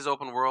is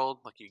open world.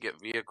 Like you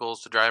get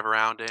vehicles to drive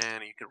around in,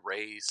 and you can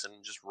race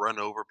and just run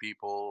over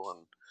people,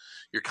 and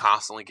you're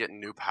constantly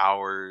getting new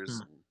powers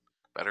and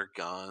better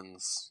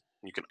guns.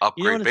 You can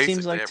upgrade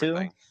basically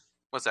everything. Too?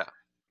 What's that?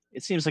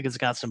 It seems like it's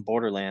got some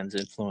Borderlands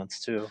influence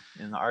too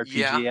in the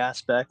RPG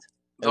aspect.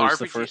 At least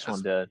the first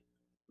one did.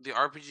 The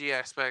RPG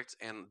aspect,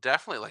 and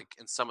definitely like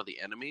in some of the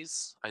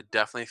enemies, I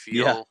definitely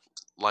feel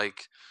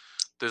like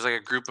there's like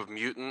a group of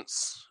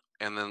mutants,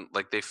 and then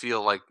like they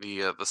feel like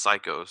the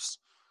psychos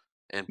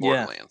in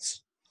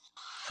Borderlands,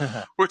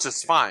 which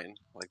is fine.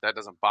 Like that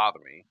doesn't bother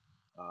me,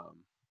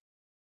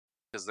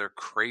 because they're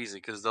crazy.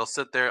 Because they'll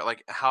sit there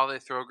like how they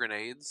throw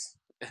grenades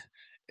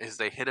is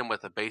they hit him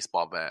with a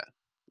baseball bat.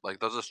 Like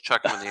they'll just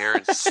chuck him in the air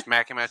and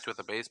smack him at you with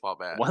a baseball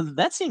bat. Well,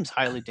 that seems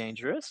highly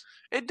dangerous.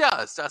 It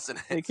does, doesn't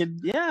it? You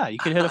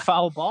could hit a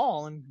foul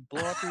ball and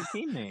blow up your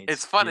teammates.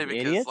 It's funny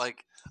because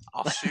like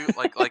I'll shoot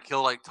like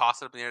he'll like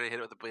toss it up in the air to hit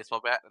it with a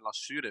baseball bat, and I'll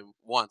shoot him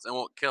once and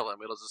won't kill him.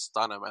 It'll just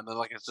stun him, and then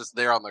like it's just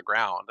there on the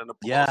ground and it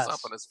blows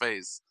up in his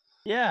face.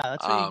 Yeah,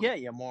 that's what you get,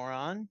 you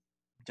moron.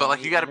 But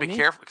like you got to be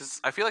careful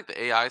because I feel like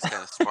the AI is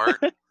kind of smart.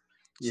 So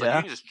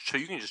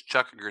you can just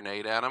chuck a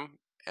grenade at him.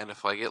 And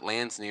if like it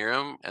lands near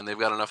them and they've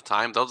got enough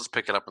time, they'll just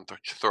pick it up and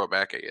throw it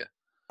back at you.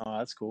 Oh,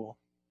 that's cool.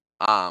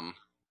 But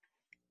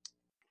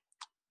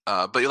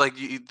like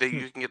you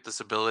can get this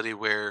ability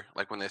where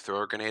like when they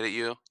throw a grenade at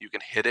you, you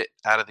can hit it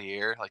out of the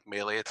air, like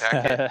melee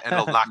attack it, and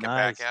it'll knock it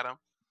back at them.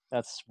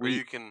 That's sweet. Or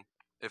you can,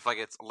 if like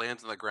it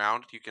lands on the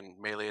ground, you can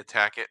melee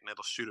attack it and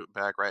it'll shoot it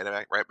back right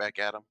back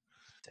at them.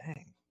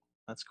 Dang,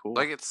 that's cool.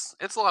 Like it's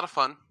a lot of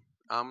fun.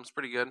 It's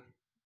pretty good.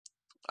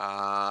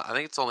 I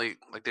think it's only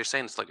like they're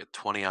saying it's like a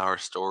 20-hour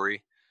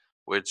story,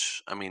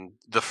 which I mean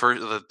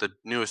the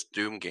newest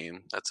Doom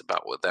game, that's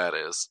about what that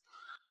is.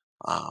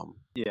 Yeah,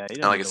 you and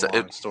don't like I need a said,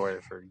 long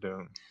story for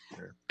Doom.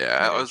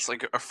 yeah, it's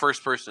like a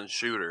first-person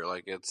shooter.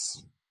 Like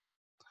it's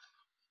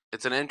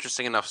an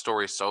interesting enough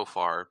story so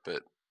far,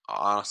 but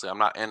honestly, I'm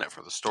not in it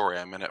for the story.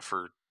 I'm in it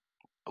for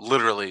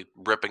literally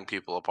ripping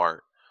people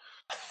apart.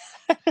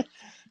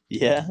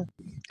 Yeah,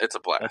 It's a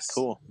blast. that's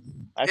cool.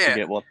 I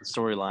forget what the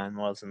storyline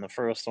was in the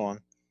first one.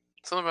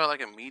 Something about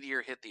like a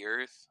meteor hit the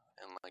Earth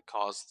and like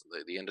caused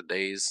the end of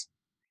days.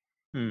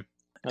 That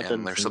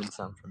doesn't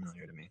sound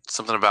familiar to me.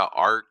 Something about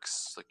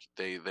arcs, like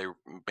they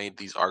made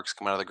these arcs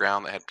come out of the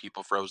ground that had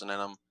people frozen in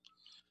them,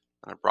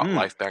 and it brought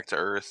life back to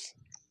Earth.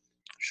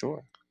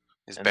 Sure.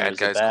 These bad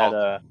guys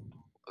called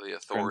the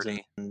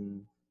Authority.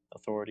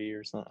 Authority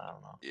or something. I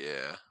don't know.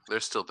 Yeah, they're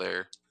still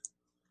there.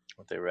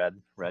 What they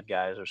red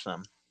guys or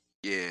something.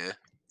 Yeah,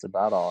 it's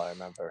about all I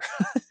remember.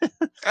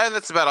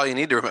 That's about all you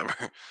need to remember.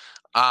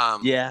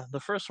 Yeah, the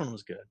first one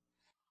was good.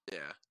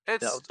 Yeah,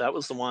 that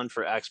was the one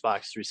for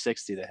Xbox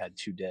 360 that had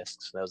 2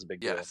 discs. That was a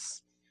big deal.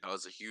 Yes, that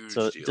was a huge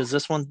deal. So does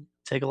this one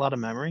take a lot of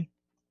memory?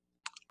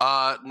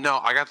 No,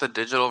 I got the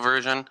digital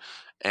version,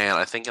 and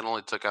I think it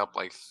only took up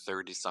like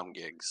 30-some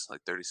gigs, like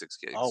 36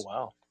 gigs. Oh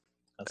wow,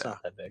 that's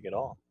not that big at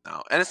all.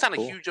 No, and it's not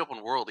a huge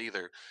open world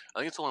either. I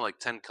think it's only like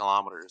 10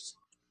 kilometers,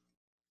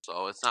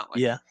 so it's not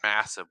like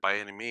massive by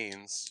any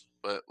means.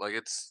 But like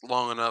it's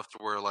long enough to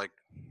where like,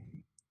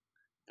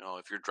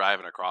 if you're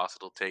driving across,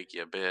 it'll take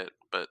you a bit,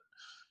 but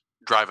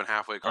driving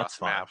halfway across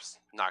the map's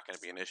not going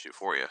to be an issue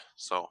for you.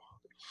 So,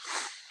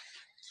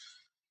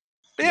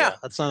 yeah,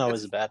 that's not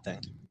always a bad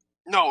thing.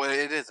 No,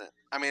 it isn't.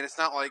 I mean, it's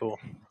not like so.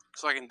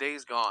 Like in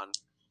Days Gone,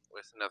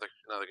 with another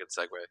good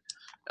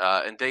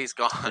segue. In Days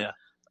Gone,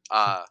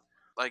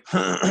 like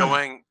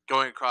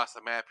going across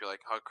the map, you're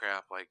like, oh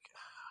crap! Like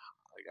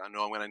I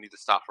know I'm gonna need to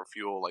stop for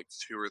fuel like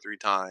 2 or 3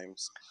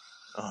 times.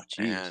 Oh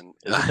jeez,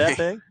 is it that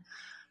big?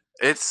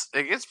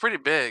 It gets pretty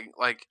big.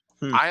 Like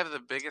I have the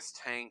biggest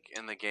tank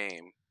in the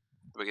game,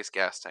 the biggest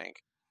gas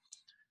tank,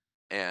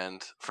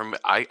 and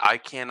I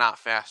cannot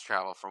fast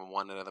travel from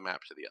one end of the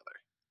map to the other.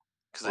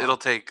 Because it'll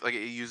take, like,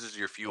 it uses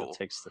your fuel. It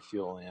takes the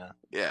fuel, yeah.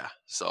 Yeah,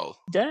 so.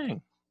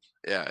 Dang.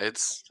 Yeah,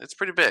 it's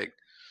pretty big.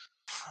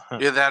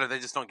 Either that or they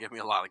just don't give me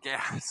a lot of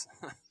gas.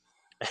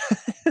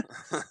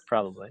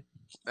 Probably.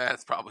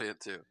 That's probably it,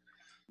 too.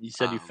 You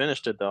said you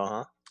finished it, though,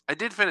 huh? I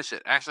did finish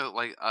it. Actually,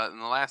 like, in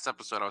the last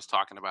episode, I was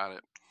talking about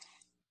it.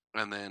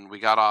 And then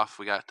we got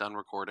done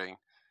recording,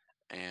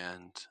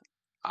 and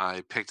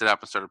I picked it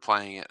up and started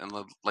playing it. And,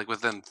 like,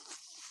 within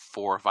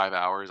 4 or 5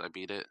 hours, I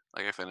beat it.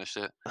 Like, I finished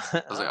it.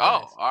 I was like,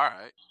 oh, all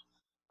right.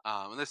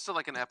 And there's still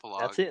like an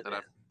epilogue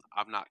that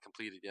I've not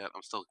completed yet.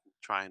 I'm still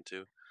trying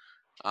to.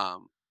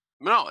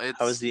 No, it's.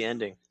 How was the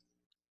ending?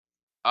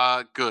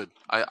 Good.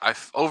 I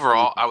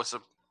overall I was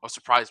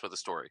surprised by the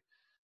story.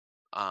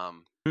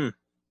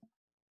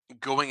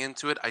 Going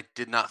into it, I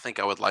did not think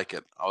I would like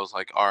it. I was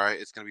like, all right,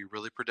 it's gonna be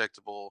really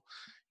predictable.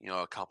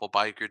 A couple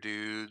biker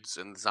dudes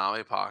and the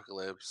zombie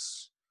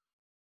apocalypse.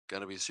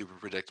 Gonna be a super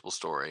predictable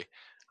story.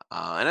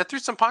 And it threw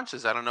some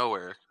punches out of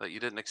nowhere that you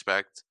didn't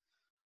expect.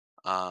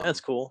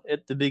 That's cool.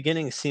 The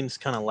beginning seems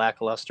kind of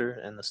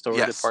lackluster in the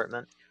story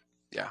department.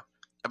 Yeah.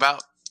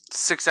 About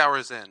 6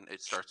 hours in,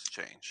 it starts to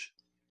change.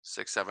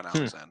 6-7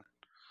 hours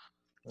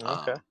in.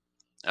 Okay.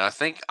 And I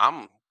think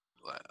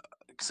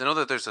because I know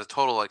that there's a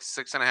total like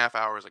 6.5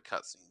 hours of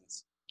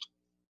cutscenes.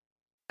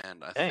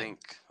 And I think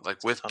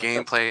like with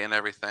gameplay and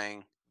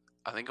everything,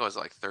 I think it was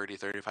like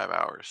 30-35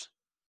 hours.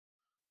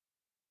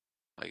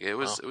 Like it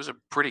was a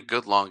pretty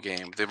good long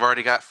game. They've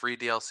already got free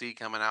DLC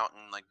coming out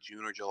in like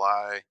June or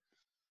July.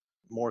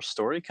 More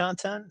story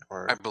content,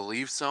 or I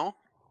believe so.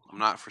 I'm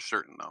not for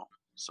certain though.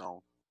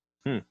 So,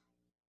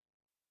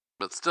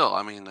 but still,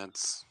 I mean,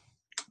 that's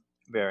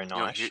very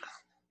nice. You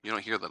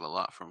don't hear that a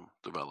lot from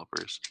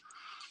developers.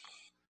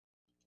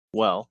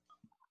 Well,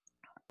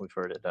 we've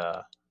heard it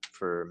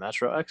for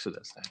Metro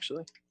Exodus,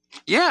 actually.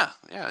 Yeah.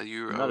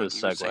 You another were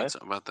saying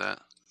something about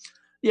that.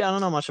 Yeah, I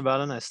don't know much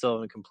about it. I still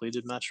haven't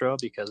completed Metro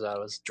because I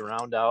was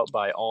drowned out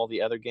by all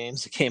the other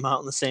games that came out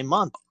in the same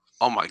month.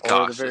 Oh my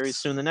gosh! Or very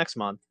soon the next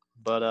month.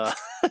 But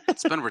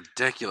it's been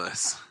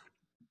ridiculous.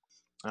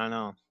 I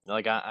know.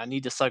 Like I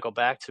need to cycle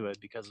back to it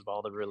because of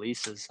all the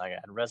releases. I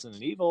had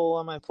Resident Evil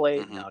on my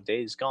plate. Now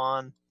Days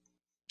Gone.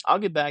 I'll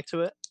get back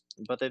to it,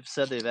 but they've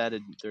said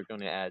they're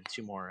going to add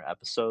 2 more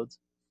episodes.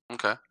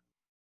 Okay.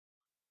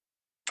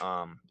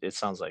 It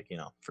sounds like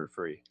for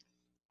free.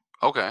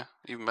 Okay,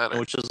 even better.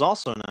 Which is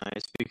also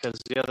nice because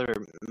the other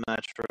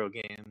Metro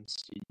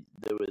games,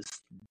 there was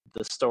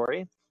the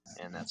story,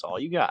 and that's all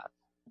you got.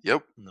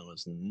 Yep. And there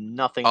was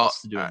nothing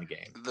else to do in the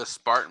game. The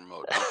Spartan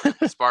mode.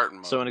 The Spartan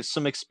mode. So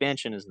some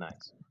expansion is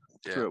nice.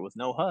 Yeah. Through it with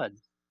no HUD.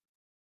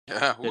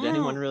 Yeah. Did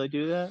anyone really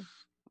do that?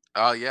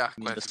 Oh yeah.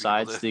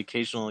 Besides the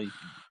occasional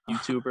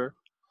YouTuber.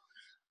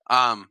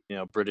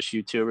 British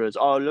YouTubers.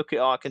 Oh, look at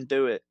I can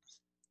do it,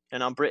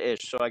 and I'm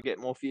British, so I get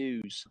more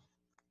views.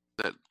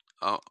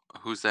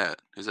 Who's that?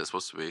 Who's that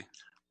supposed to be?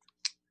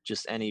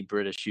 just any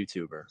British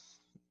YouTuber.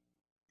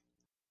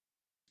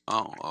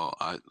 Oh,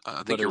 I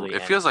think Literally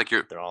it feels like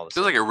you're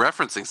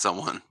referencing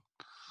someone.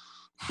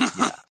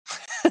 Yeah.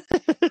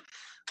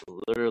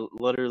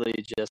 Literally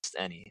just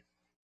any.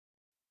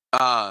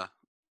 No,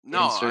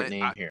 Insert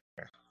name here.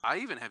 I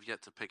even have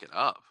yet to pick it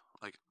up.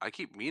 Like, I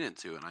keep meaning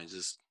to, and I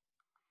just.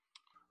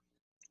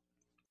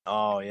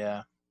 Oh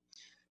yeah,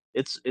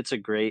 it's a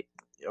great.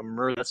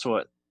 That's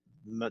what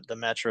the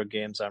Metro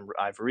games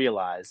I've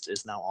realized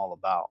is now all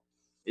about,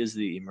 is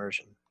the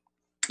immersion.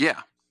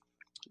 Yeah.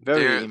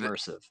 Very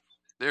immersive.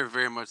 They're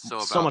very much so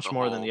about so much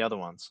more than the other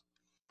ones.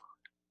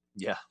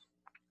 Yeah.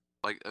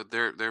 Like,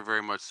 they're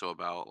very much so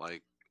about,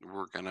 like,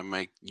 we're gonna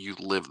make you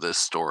live this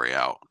story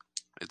out.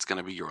 It's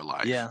gonna be your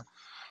life. Yeah.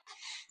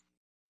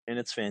 And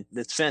it's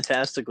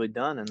fantastically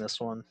done in this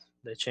one.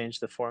 They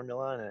changed the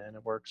formula and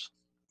it works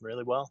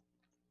really well.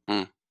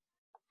 I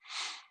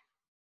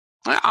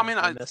mean,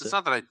 it's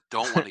not that I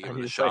don't want to give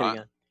it a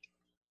shot.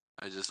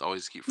 I just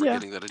always keep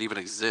forgetting that it even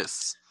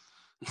exists.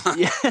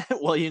 Yeah,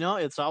 well,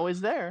 it's always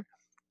there,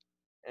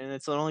 and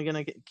it's only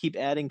going to keep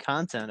adding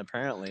content.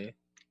 Apparently,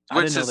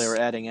 I didn't know they were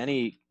adding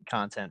any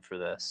content for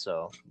this,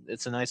 so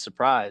it's a nice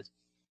surprise.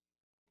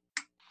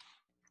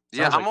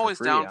 Yeah, I'm always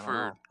down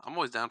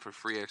for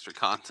free extra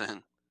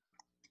content.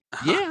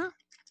 Yeah,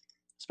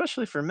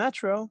 especially for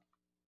Metro.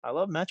 I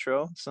love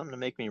Metro. It's something to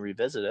make me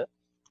revisit it.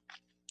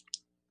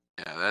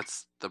 Yeah,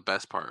 that's the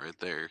best part right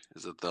there,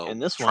 is that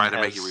they'll try to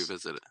make you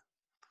revisit it.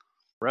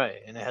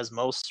 Right, and it has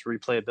most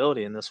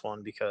replayability in this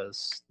one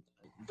because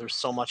there's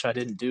so much I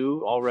didn't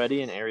do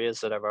already in areas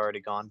that I've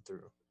already gone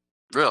through.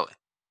 Really?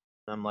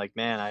 And I'm like,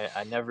 man,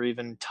 I never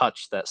even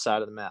touched that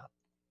side of the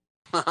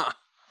map.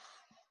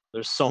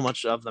 There's so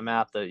much of the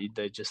map that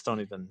they just don't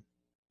even,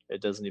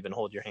 it doesn't even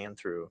hold your hand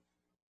through.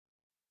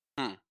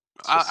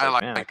 I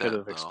like that. I could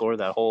have explored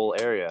that whole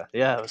area.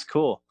 Yeah, it was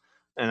cool.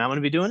 And I'm going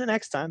to be doing it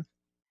next time.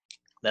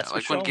 That's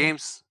like when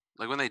games,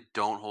 like when they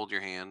don't hold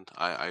your hand,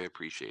 I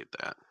appreciate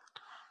that.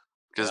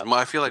 Because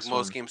I feel like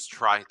most games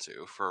try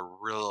to for a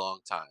really long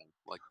time.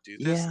 Like, do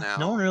this now.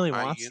 No one really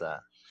wants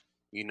that.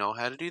 You know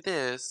how to do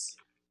this.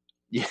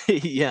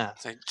 Yeah.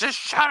 Say, just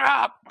shut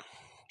up.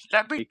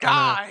 Let me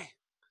die.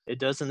 It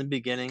does in the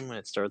beginning when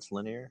it starts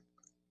linear.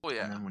 Oh,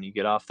 yeah. And then when you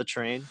get off the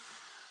train,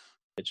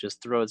 it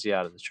just throws you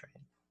out of the train.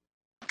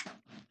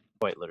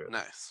 Quite literally.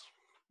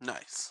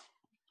 Nice.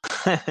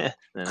 Then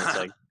it's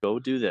like, go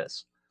do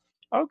this.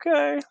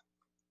 Okay.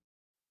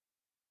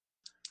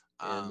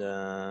 And,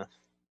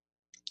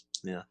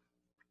 yeah.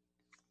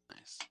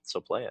 Nice.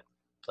 So play it.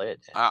 Dan.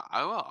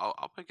 I will.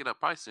 I'll pick it up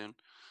probably soon.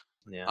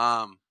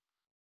 Yeah.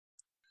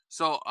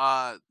 So,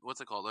 what's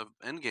it called?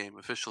 Endgame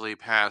officially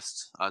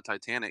passed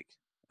Titanic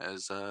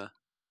as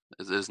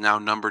is now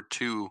number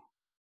 2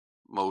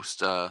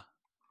 most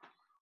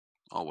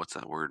what's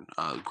that word?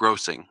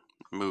 Grossing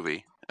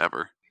movie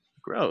ever.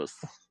 Gross.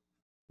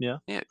 Yeah.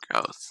 Yeah,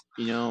 gross.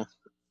 You know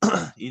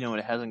what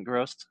it hasn't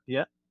grossed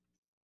yet?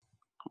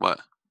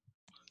 What?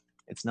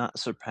 It's not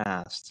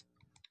surpassed.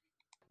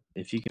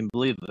 If you can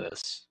believe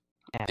this.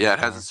 Avatar. Yeah, it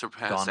hasn't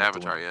surpassed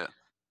Avatar yet.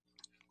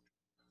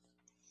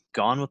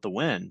 Gone with the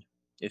Wind,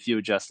 if you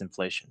adjust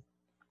inflation.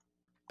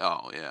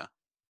 Oh, yeah.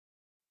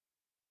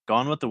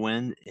 Gone with the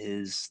Wind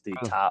is the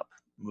top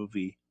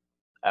movie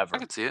ever. I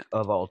can see it.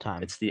 Of all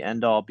time. It's the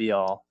end all be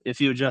all,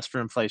 if you adjust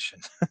for inflation.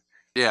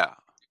 Yeah.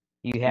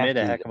 You have made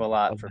a heck of a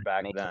lot for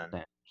back then.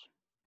 Sense.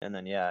 And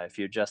then, yeah, if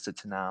you adjust it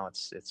to now,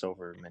 it's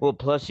over. Well,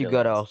 plus you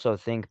got to also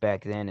think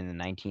back then in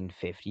the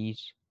 1950s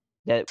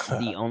that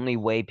the only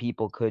way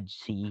people could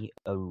see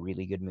a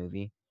really good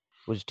movie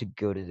was to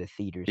go to the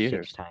theater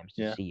 6 times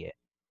to see it.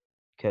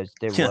 Because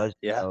there was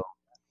no,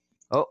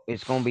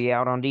 it's going to be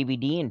out on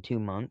DVD in 2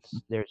 months.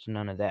 There's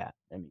none of that.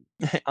 I mean,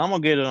 I'm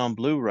going to get it on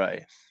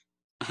Blu-ray.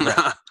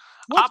 Right.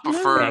 I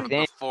prefer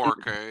the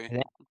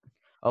 4K.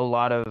 A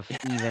lot of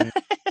even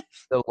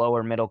the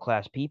lower middle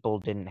class people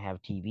didn't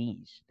have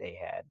TVs. They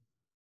had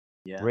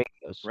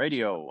radios.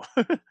 Radio.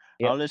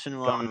 I'll listen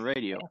on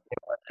radio.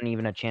 There wasn't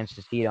even a chance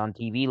to see it on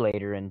TV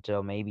later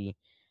until maybe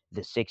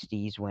the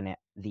 60s when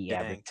the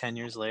average 10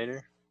 years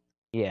later.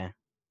 Yeah.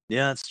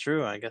 Yeah, that's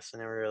true. I guess I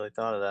never really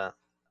thought of that.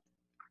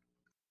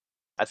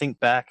 I think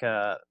back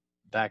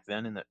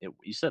then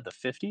you said the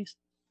 50s?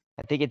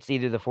 I think it's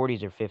either the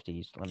 40s or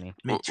 50s. Let me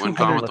look it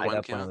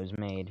up when it was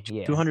made.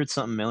 Yeah.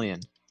 200-something million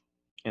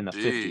in the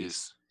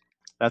 50s.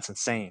 That's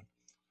insane.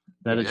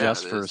 That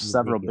adjusts for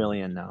several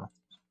billion now.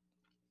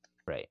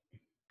 Right.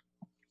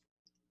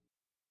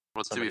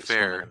 Well, to be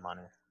fair,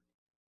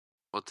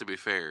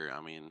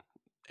 I mean,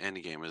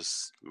 Endgame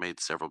has made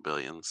several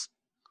billions.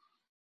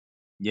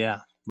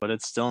 Yeah, but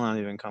it's still not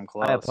even come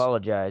close. I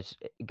apologize.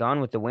 Gone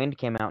with the Wind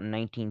came out in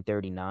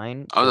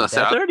 1939. I was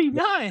gonna say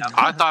 39.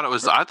 I thought it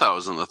was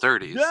in the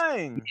 30s.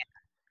 Dang.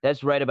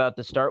 That's right about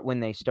the start when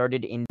they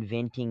started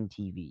inventing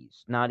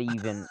TVs. Not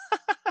even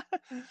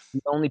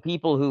the only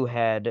people who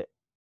had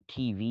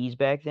TVs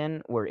back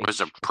then were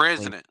the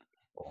president.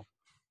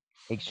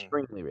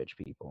 Extremely rich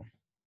people.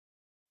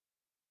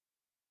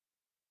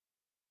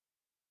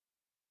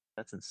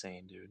 That's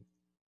insane, dude.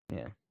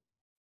 Yeah.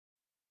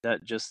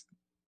 That just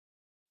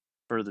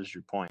furthers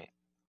your point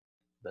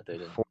that they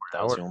didn't. 4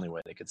 That was hours. the only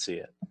way they could see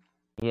it.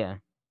 Yeah.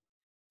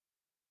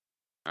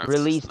 That's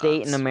Release just date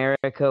nuts. in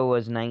America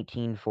was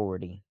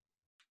 1940.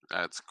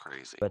 That's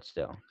crazy. But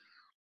still.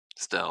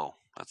 Still,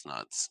 that's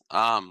nuts.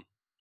 Yeah,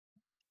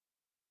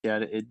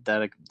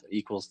 that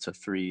equals to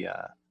 3.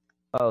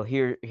 Here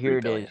 3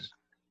 it billion. is.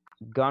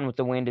 Gone with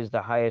the Wind is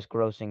the highest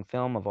grossing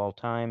film of all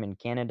time in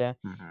Canada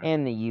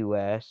and the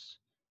U.S.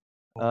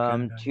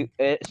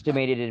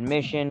 Estimated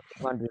admission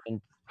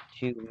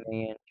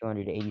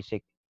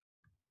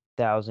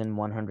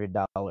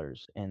 $202,286,100,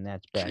 and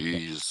that's back then.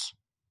 Jeez.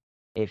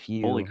 If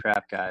you Holy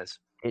crap, guys!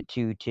 it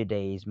to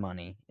today's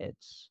money,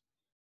 it's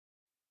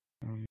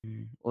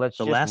let's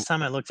The just last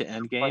time I looked at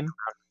Endgame,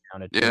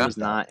 it was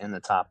not in the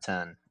top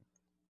 10.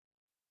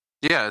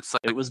 Yeah, it's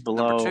like it was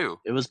below. number 2.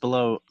 It was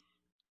below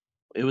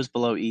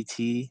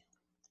E.T.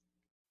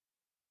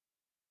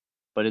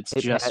 But it's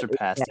just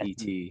surpassed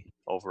E.T.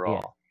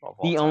 overall. Yeah.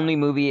 The only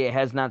movie it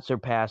has not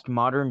surpassed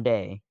modern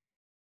day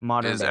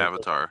is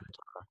Avatar.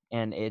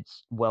 And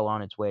it's well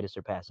on its way to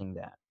surpassing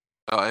that.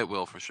 Oh, it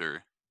will for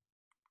sure.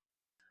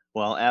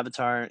 Well,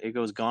 Avatar, it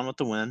goes Gone with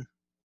the Wind.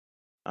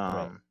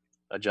 Right.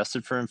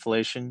 Adjusted for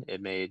inflation,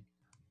 it made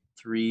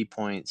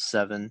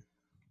 $3.7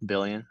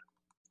 billion.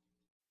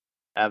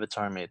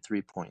 Avatar made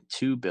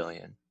 $3.2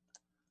 billion.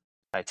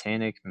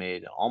 Titanic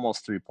made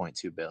almost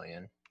 $3.2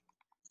 billion.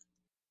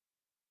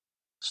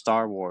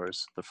 Star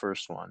Wars, the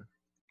first one,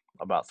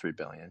 about $3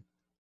 billion.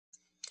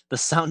 The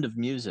Sound of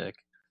Music,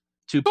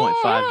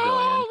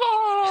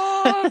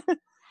 $2.5 billion.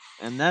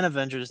 And then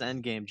Avengers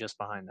Endgame just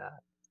behind that.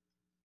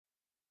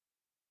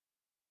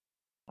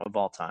 Of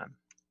all time.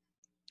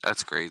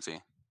 That's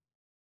crazy.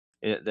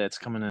 That's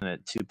coming in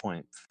at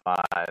 2.5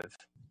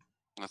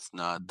 That's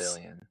nuts.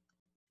 billion.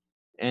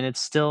 And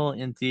it's still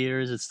in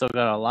theaters. It's still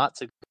got a lot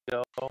to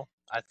go.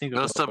 I think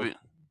it'll still be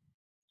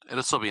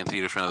in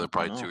theaters for another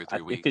probably 2 or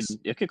 3 weeks.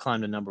 It could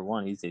climb to number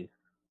 1 easy.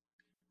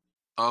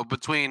 Oh,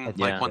 between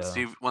once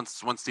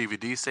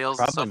DVD sales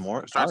probably and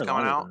stuff starts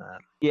coming out. Than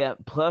that. Yeah,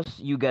 plus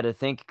you got to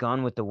think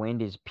Gone with the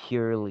Wind is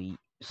purely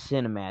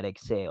cinematic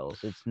sales.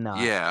 It's not.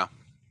 Yeah.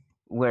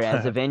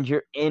 Whereas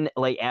Avatar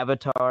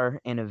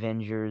and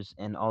Avengers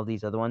and all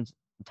these other ones,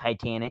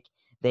 Titanic,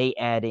 they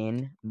add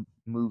in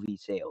movie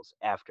sales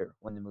after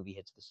when the movie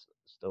hits the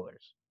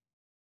stores.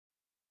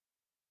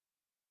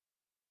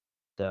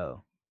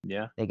 So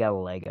yeah, they got a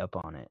leg up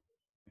on it.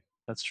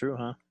 That's true,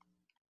 huh?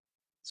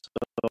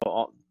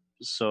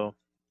 So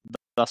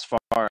thus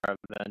far,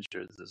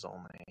 Avengers is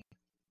only.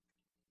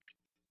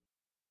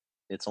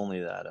 It's only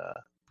that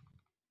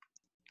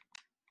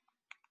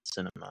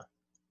cinema.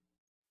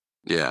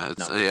 Yeah,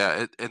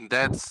 and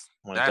that's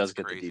when it does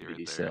get the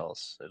DVD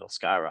sales, it'll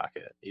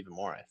skyrocket even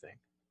more, I think.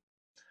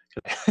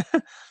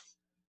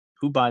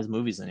 Who buys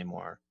movies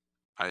anymore?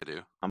 I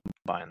do. I'm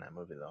buying that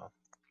movie though.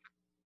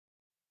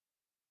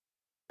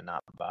 And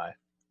not buy.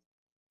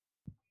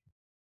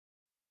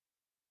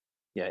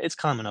 Yeah, it's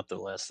climbing up the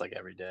list like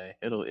every day.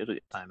 It'll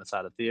time it's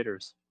out of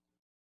theaters.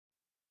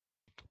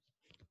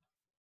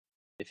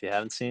 If you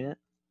haven't seen it,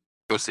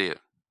 go see it.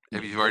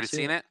 If you've already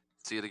seen it,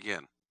 see it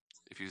again.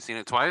 If you've seen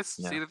it twice,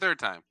 see it a third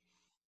time.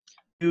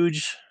 I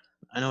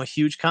know a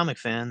huge comic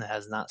fan that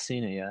has not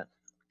seen it yet.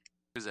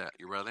 Who's that?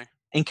 Your brother?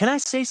 And can I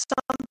say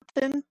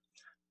something?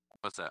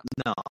 What's that?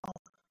 No.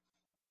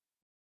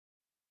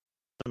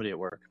 Somebody at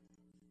work.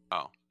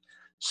 Oh.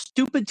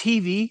 Stupid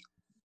TV.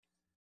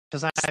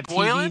 Because I have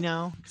TV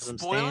now. Because I'm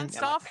staying at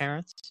my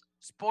parents.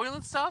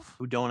 Spoiling stuff?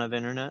 Who don't have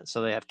internet,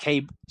 so they have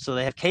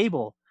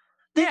cable.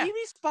 The TV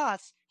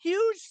spots,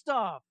 huge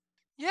stuff.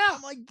 Yeah.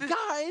 I'm like,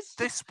 guys,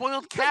 they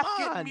spoiled Cap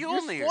getting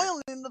Mjolnir. You're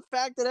spoiling the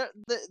fact that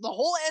the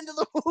whole end of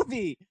the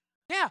movie.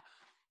 Yeah.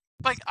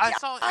 Like I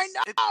saw. I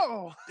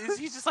know.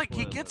 He's just like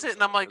he gets it,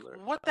 and I'm like,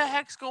 what the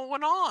heck's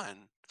going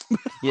on?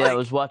 Yeah, I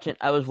was watching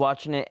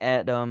it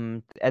at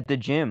the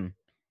gym,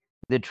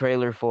 the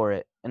trailer for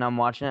it, and I'm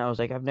watching it. I was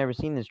like, I've never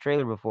seen this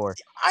trailer before.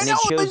 I know. It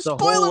shows the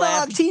whole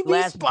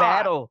last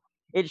battle.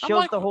 It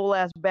shows the whole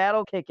last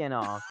battle kicking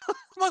off.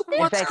 I'm like,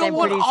 what's in fact, going I'm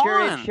pretty on?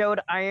 sure it showed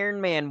Iron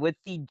Man with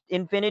the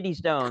Infinity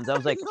Stones. I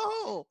was like,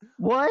 no.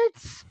 What?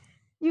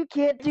 You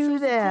can't do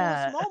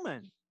that. The coolest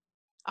moment.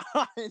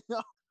 I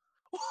know.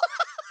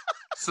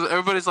 So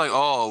everybody's like,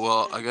 oh,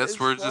 well, I guess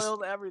we're just...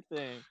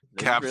 everything.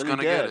 Cap's really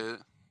gonna get it.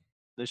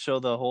 They show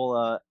the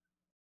whole...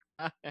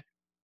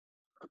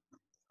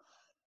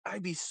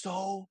 I'd be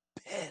so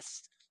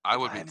pissed. I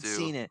would be too. I haven't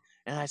seen it,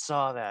 and I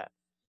saw that.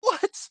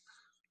 What?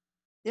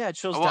 Yeah, it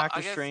shows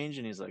Doctor Strange,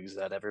 and he's like, is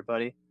that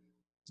everybody?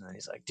 And then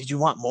he's like, did you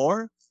want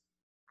more?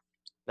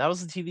 That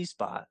was the TV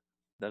spot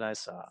that I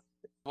saw.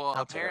 Well,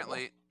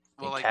 apparently...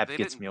 Well, like, Cap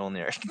gets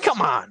Mjolnir.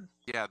 Come on!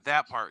 Yeah,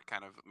 that part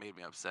kind of made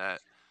me upset.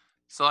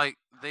 So, like,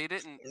 they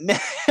didn't...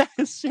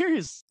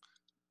 Serious.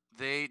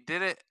 They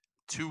did it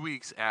 2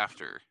 weeks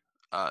after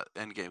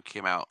Endgame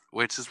came out,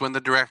 which is when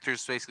the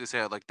directors basically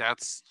said, like,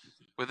 that's...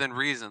 Within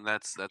reason,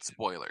 that's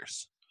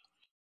spoilers.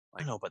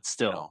 Like, I know, but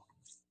still,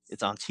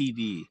 it's on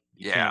TV.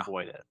 You can't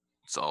avoid it.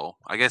 So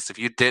I guess if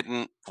you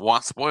didn't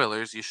want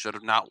spoilers, you should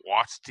have not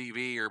watched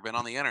TV or been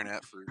on the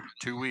internet for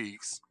 2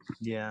 weeks.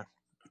 Yeah.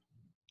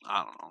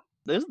 I don't know.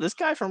 This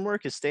guy from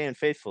work is staying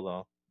faithful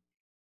though.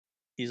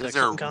 He's like,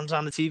 something comes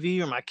on the TV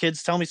or my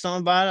kids tell me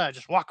something about it, I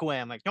just walk away.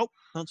 I'm like, nope,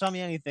 don't tell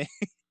me anything.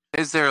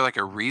 Is there like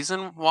a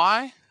reason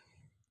why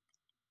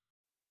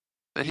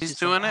that he's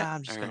doing it?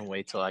 I'm just gonna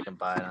wait till I can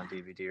buy it on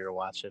DVD or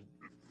watch it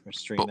or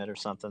stream it or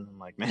something. I'm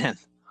like, man,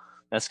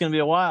 that's gonna be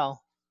a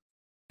while.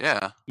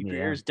 Yeah. Keep your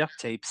ears duct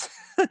tapes.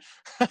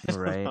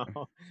 Right.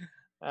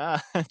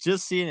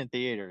 Just seeing it in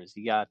theaters,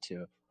 you got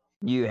to.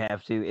 You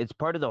have to. It's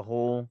part of the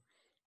whole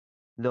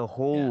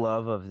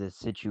love of the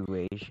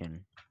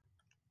situation.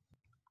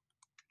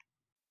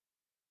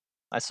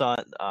 I saw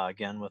it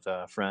again with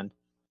a friend.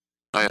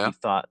 Oh yeah. He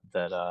thought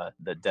that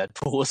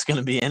Deadpool was going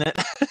to be in it.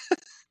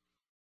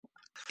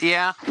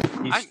 Yeah.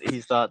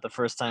 He thought the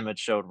first time it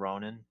showed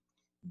Ronin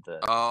that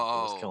it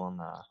was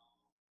killing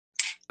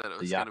that it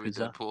was the going to be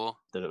Yakuza, Deadpool.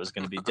 that it was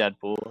going to be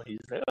Deadpool.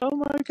 He's like, oh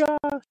my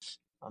gosh.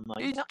 I'm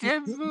like,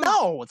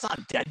 no, it's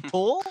not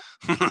Deadpool.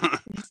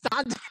 It's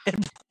not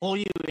Deadpool,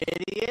 you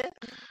idiot.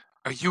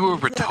 Are you a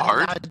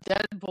retard?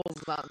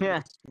 Deadpool's not.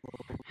 Yeah.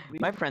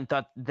 My friend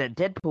thought that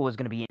Deadpool was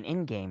going to be an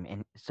in-game,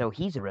 and so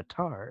he's a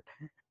retard.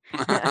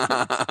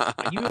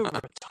 Are you a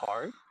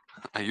retard?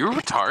 Are you a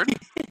retard?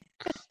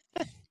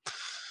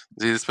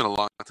 Dude, it's been a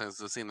long time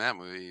since I've seen that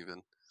movie,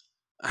 even.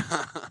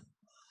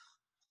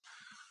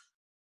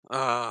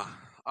 So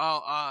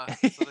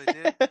they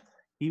did.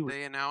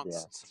 They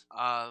announced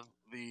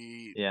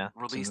the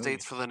release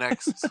dates for the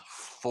next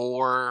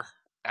 4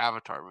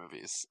 Avatar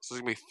movies. So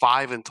there's gonna be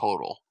 5 in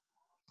total.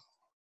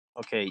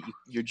 Okay,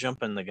 you're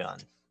jumping the gun,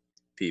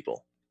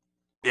 people.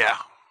 Yeah.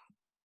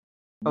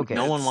 Okay.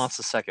 No one wants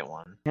the second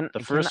one. The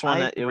first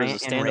one, it was a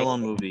standalone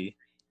movie.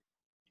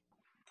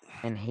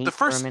 And hate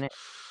for a minute.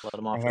 Let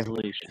him off his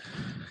leash.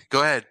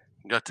 Go ahead.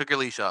 I took your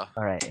leash off.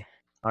 All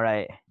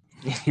right.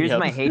 Here's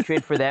my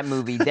hatred for that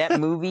movie. That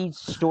movie's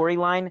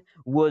storyline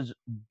was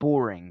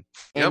boring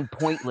and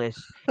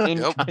pointless and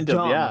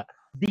dumb.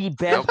 The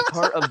best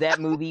part of that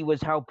movie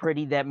was how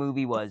pretty that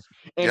movie was.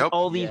 And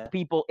all these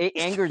people, it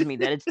angers me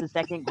that it's the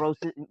second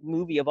grossest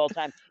movie of all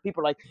time.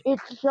 People are like,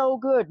 it's so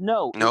good.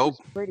 No, it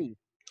was pretty.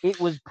 It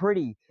was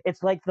pretty.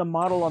 It's like the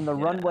model on the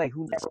runway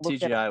who never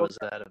looked at CGI was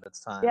ahead of its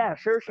time. Yeah,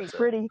 sure, she's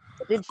pretty.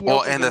 Then she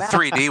and the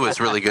 3D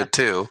was really good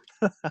too.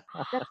 That's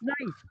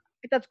nice.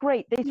 That's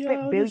great. They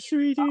spent billions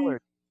of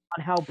dollars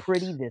on how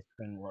pretty this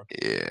thing looks.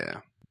 Yeah.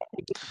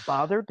 They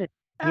bothered to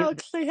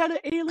Alex, they had an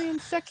alien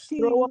sex scene.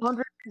 Throw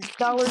 $100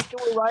 to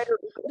a writer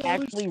who could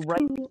actually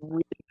write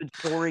really good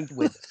stories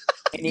with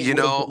it. You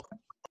know,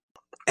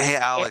 hey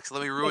Alex,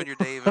 let me ruin your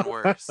day even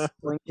worse.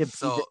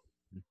 So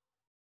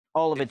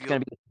all of it's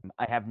going to be.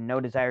 I have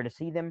no desire to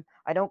see them.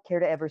 I don't care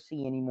to ever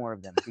see any more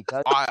of them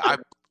because I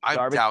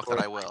doubt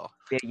that I will.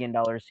 $1 billion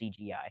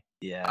CGI.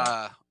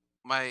 Yeah.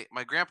 My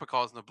grandpa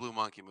calls them the Blue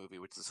Monkey movie,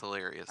 which is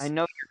hilarious. I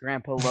know your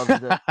grandpa loves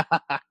it.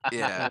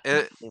 Yeah,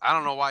 I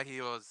don't know why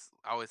he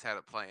always had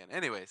it playing.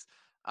 Anyways,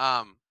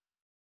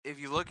 if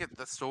you look at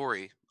the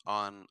story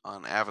on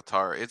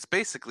Avatar, it's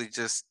basically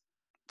just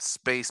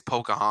space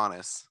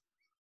Pocahontas.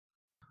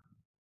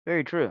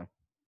 Very true.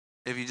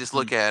 If you just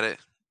look at it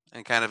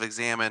and kind of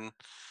examine,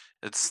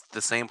 it's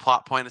the same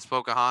plot point as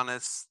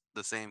Pocahontas.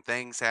 The same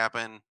things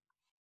happen.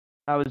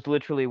 I was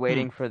literally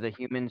waiting for the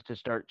humans to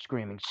start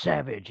screaming,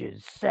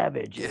 "Savages,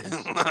 savages!"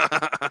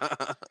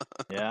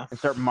 Yeah. And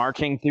start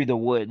marching through the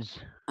woods.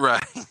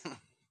 Right.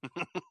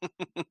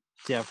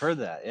 Yeah, I've heard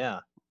that.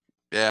 Yeah.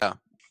 Yeah.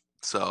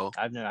 So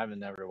I've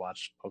never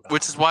watched Pocahontas.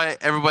 Which is why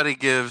everybody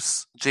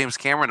gives James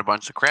Cameron a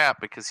bunch of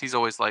crap, because he's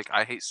always like,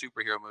 I hate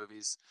superhero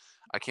movies.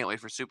 I can't wait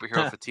for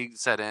superhero fatigue to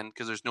set in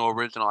because there's no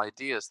original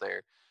ideas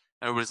there.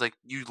 And everybody's like,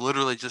 you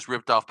literally just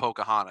ripped off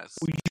Pocahontas.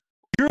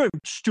 You're a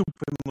stupid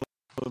movie.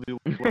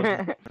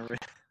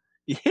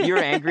 You're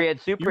angry at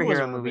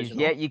superhero movies,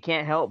 yet you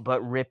can't help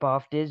but rip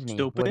off Disney.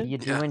 Stupid. What are you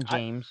doing,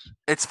 James?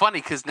 It's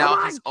funny because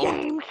now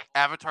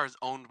Avatar's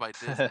owned by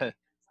Disney.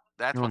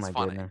 That's what's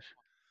funny. Goodness.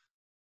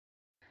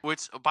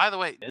 Which, by the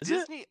way,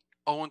 Disney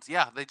owns.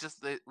 Yeah,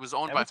 it was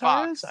owned by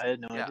Avatar Fox. I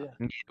had no idea.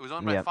 It was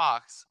owned by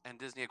Fox, and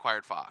Disney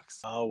acquired Fox.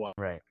 Oh wow.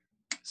 Right.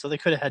 So they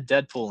could have had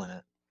Deadpool in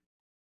it.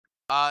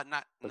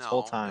 This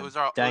whole time. It was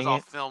all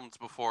filmed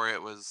before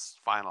it was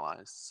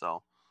finalized.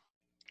 So.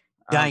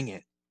 Dang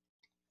it.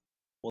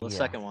 Well, the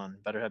second one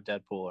better have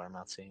Deadpool, or I'm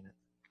not seeing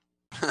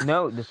it.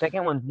 No, the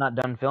second one's not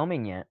done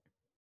filming yet.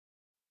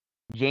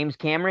 James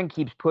Cameron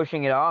keeps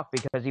pushing it off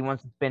because he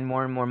wants to spend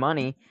more and more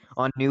money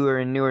on newer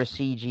and newer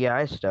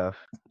CGI stuff.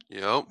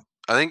 Yep.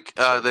 I think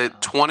the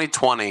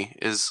 2020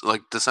 is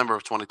like December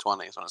of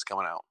 2020 is when it's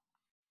coming out.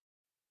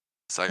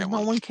 Second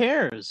one. No one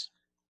cares.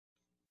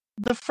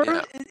 The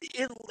first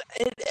it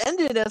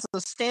ended as a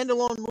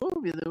standalone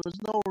movie. There was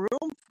no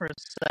room for a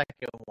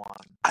second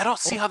one. I don't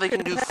see how they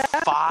can do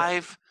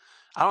 5.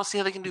 I don't see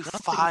how they can do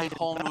 5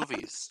 whole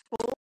movies.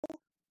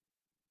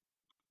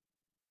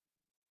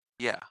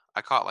 Yeah,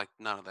 I caught like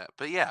none of that,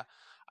 but yeah,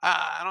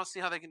 I don't see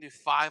how they can do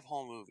 5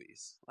 whole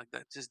movies. Like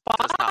that just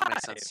does not make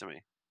sense to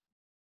me.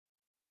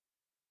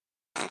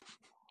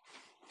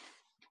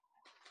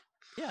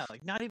 Yeah,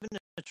 like not even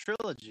a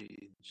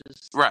trilogy.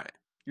 Just right.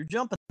 You're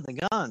jumping the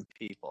gun,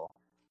 people.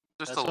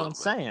 Just That's a what I'm little bit.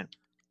 saying.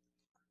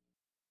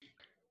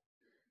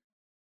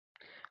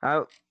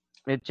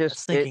 It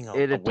just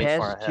it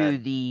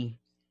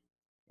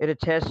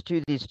attests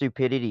to the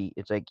stupidity.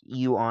 It's like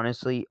you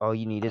honestly all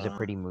you need is a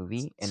pretty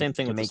movie and same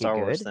thing to with make the Star it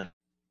good. Wars thing.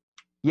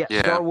 Yeah,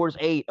 Star Wars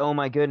 8. Oh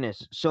my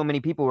goodness. So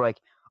many people were like,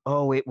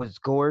 "Oh, it was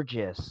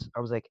gorgeous." I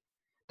was like,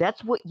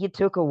 "That's what you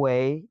took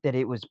away, that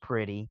it was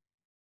pretty."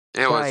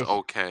 It Guys, was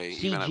okay,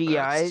 even at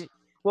CGI. best.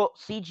 Well,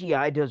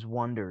 CGI does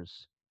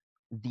wonders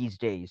these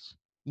days.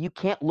 You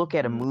can't look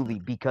at a movie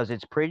because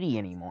it's pretty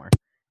anymore.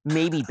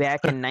 Maybe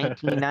back in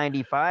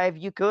 1995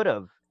 you could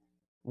have.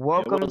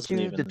 Welcome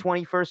to the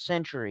 21st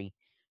century,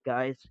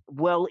 guys.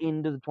 Well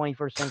into the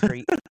 21st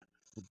century.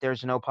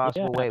 There's no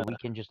possible way we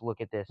can just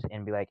look at this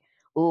and be like,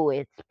 "Ooh,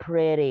 it's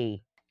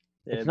pretty."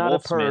 It's not a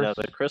purse. Made out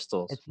of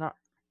crystals. It's not.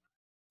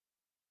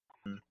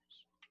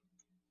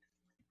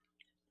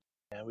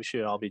 Yeah, we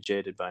should all be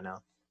jaded by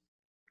now.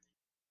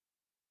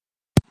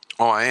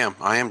 Oh, I am.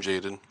 I am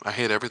jaded. I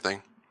hate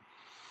everything.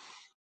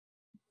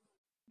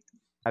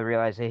 I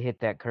realized I hit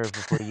that curve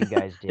before you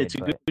guys did. It's a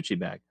Gucci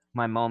bag.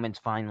 My moment's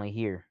finally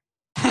here.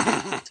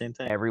 Same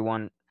thing.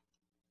 Everyone,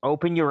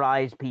 open your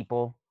eyes,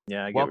 people.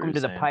 Yeah, I get Welcome what to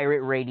you're the saying.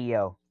 Pirate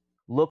Radio.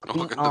 Look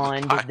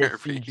beyond the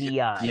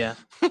CGI. Yeah,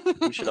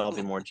 we should all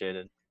be more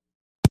jaded.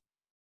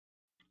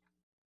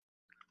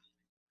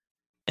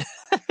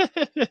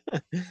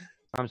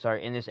 I'm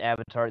sorry, in this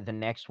Avatar, the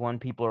next one,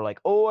 people are like,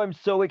 "Oh, I'm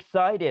so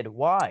excited."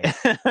 Why?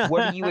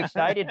 What are you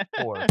excited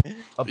for?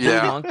 A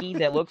blue monkey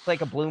that looks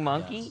like a blue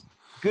monkey? Yes.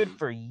 Good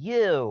for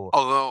you.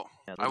 Although,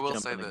 I will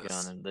say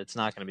this. It's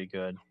not going to be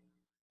good.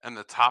 In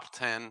the top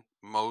 10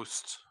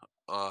 most,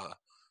 or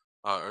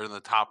in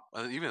the top,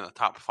 even the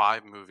top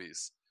 5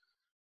 movies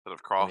that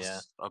have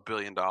crossed $1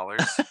 billion,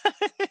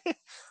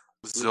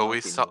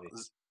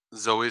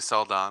 Zoe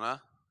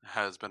Saldana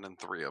has been in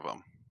 3 of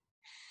them.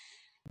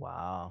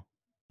 Wow.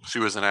 She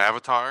was in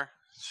Avatar.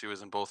 She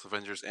was in both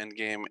Avengers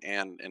Endgame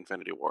and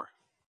Infinity War.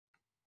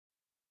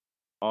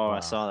 Oh, wow. I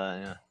saw that,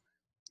 yeah.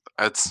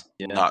 That's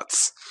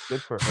nuts.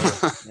 Good for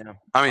her. Yeah.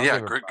 I mean,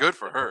 good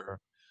for her.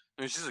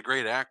 I mean, she's a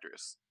great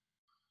actress.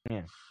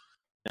 Yeah.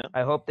 Yep.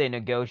 I hope they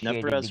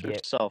negotiated Never as to get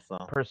herself,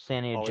 though.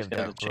 Percentage always of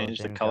that to change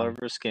the color of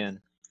her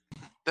skin.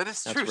 That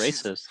is true.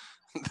 That's racist.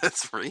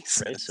 That's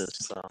racist.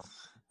 Racist. So.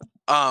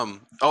 Oh,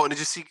 and do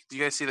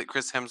you guys see that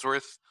Chris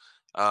Hemsworth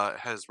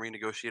has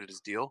renegotiated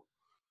his deal,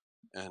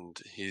 and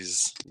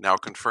he's now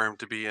confirmed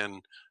to be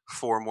in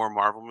 4 more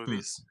Marvel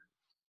movies?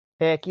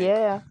 Heck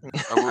yeah!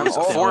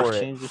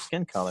 Change your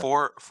skin color.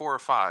 4 or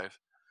 5.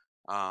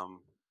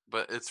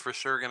 But it's for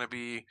sure going to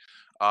be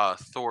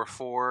Thor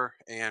 4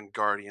 and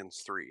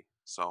Guardians 3.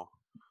 So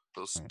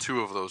those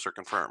 2 of those are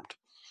confirmed.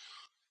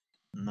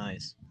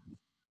 Nice.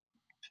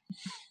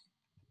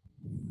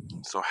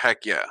 So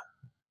heck yeah.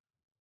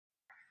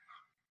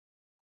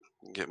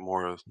 Get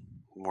more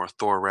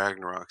Thor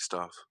Ragnarok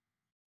stuff.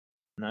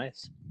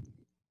 Nice.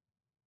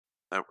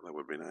 That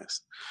would be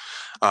nice.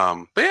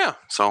 But yeah,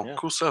 so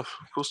cool stuff.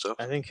 Cool stuff.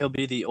 I think he'll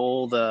be the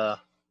old He'll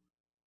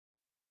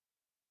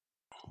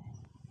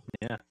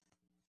be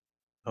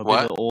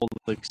the old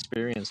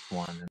experienced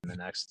one in the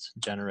next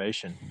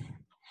generation.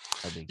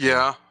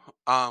 Yeah.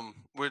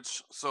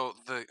 There's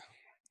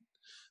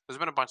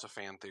been a bunch of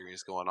fan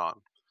theories going on.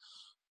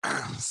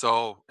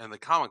 So in the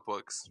comic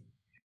books,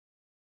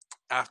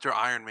 after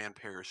Iron Man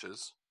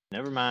perishes.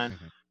 Never mind.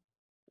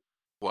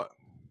 What?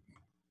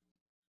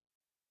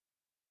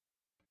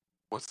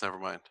 What's never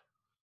mind?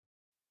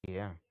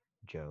 Yeah,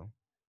 Joe.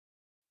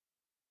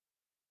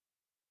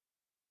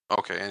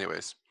 Okay,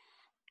 anyways.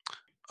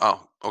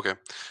 Oh, okay.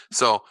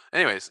 So,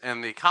 anyways,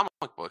 in the comic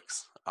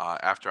books,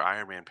 after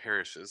Iron Man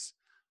perishes,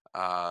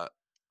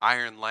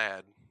 Iron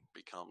Lad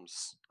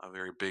becomes a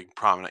very big,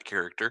 prominent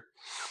character.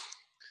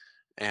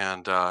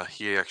 And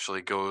he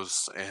actually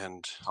goes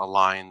and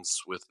aligns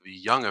with the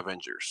Young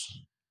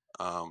Avengers.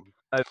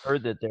 I've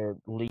heard that they're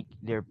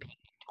peaking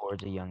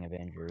towards the Young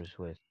Avengers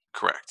with.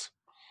 Correct.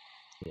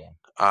 Yeah.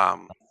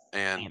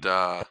 And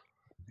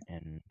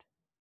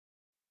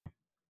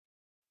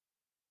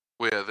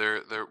well, yeah,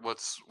 they're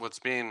what's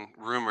being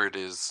rumored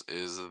is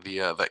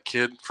the that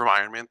kid from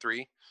Iron Man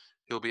 3.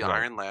 He'll be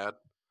Iron Lad.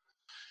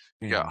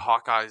 You got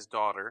Hawkeye's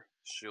daughter.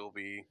 She'll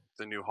be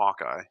the new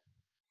Hawkeye.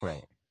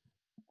 Right.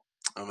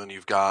 And then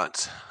you've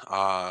got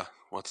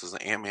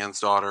Ant-Man's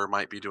daughter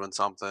might be doing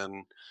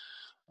something.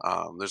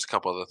 There's a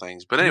couple other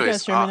things, but anyways, you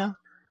guys hear me now?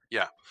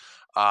 Yeah.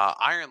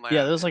 Iron Lad.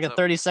 Yeah, there was like a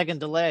 30-second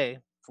delay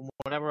from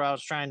whatever I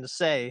was trying to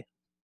say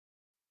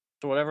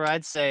to whatever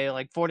I'd say.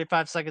 Like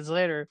 45 seconds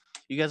later,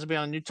 you guys will be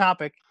on a new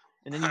topic,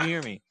 and then you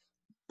hear me.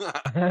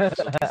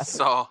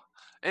 So,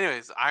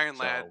 anyways, Iron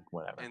Lad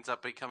ends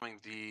up becoming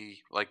the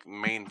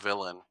main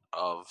villain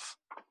of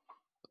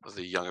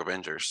the Young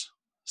Avengers.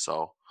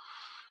 So,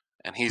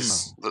 and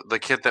he's the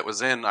kid that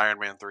was in Iron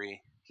Man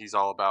 3. He's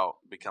all about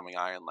becoming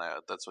Iron Lad.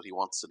 That's what he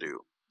wants to do.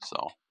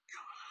 So,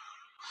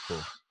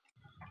 cool.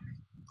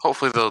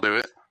 Hopefully they'll do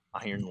it.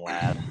 Iron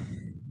Lad.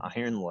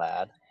 Iron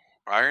Lad.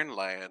 Iron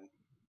Lad.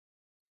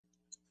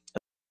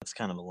 That's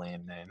kind of a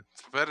lame name.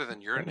 It's better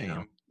than your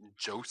name,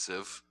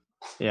 Joseph.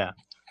 Yeah.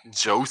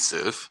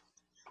 Joseph.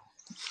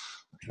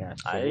 Yeah,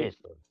 I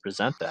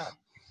resent that.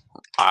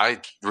 I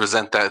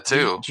resent that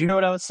too. Do you know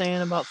what I was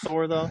saying about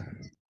Thor though?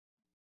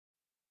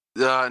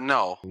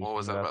 No. What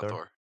was that about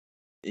Thor?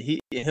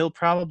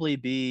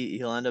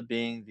 He'll end up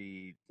being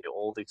the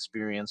old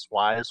experienced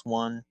wise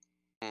one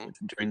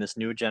during this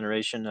new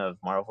generation of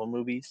Marvel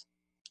movies.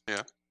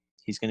 Yeah.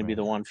 He's going to be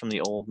the one from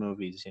the old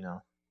movies,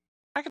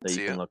 I can that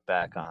see you can look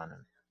back on.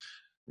 And,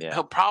 yeah.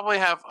 He'll probably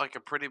have like a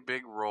pretty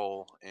big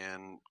role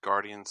in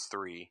Guardians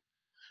 3.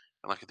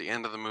 And like at the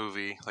end of the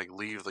movie, like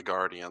leave the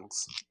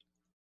Guardians.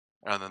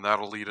 And then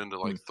that'll lead into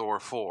like Thor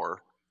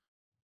 4.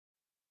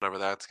 Whatever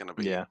that's going to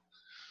be. Yeah.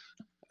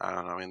 I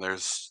don't know. I mean,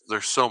 there's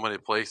so many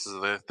places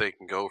that they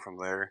can go from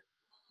there.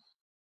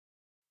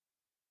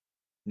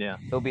 Yeah.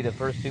 He'll be the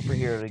first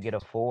superhero to get a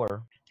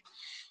 4.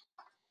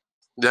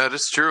 That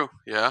is true.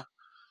 Yeah.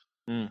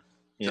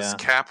 Yeah.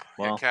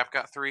 Cap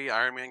got 3.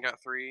 Iron Man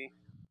got 3.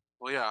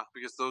 Well, yeah,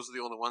 because those are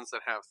the only ones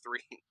that have 3.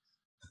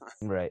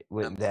 Right.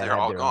 And that they're have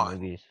all their gone. Own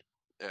movies.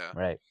 Yeah.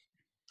 Right.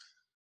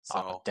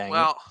 So, dang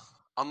well,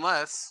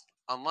 unless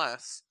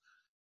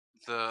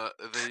they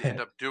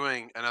end up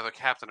doing another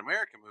Captain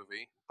America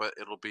movie, but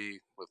it'll be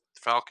with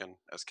Falcon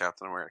as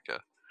Captain America.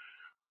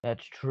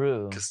 That's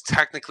true. Because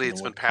technically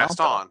it's been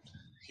passed on.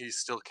 He's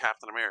still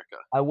Captain America.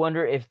 I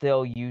wonder if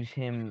they'll use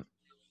him.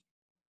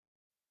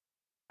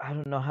 I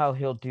don't know how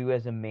he'll do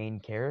as a main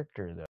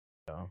character,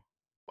 though.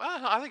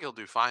 Well, I think he'll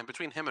do fine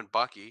between him and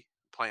Bucky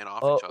playing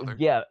off each other.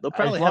 Yeah,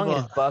 as long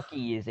as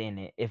Bucky is in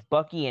it. If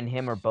Bucky and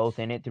him are both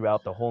in it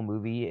throughout the whole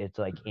movie, it's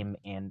like him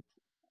and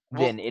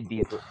then it'd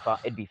be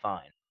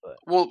fine. But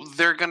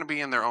they're going to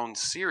be in their own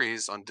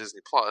series on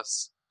Disney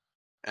Plus,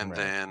 and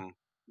then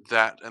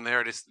and they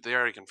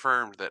already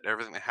confirmed that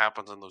everything that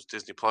happens on those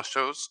Disney Plus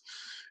shows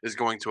is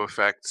going to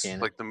affect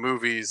like the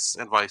movies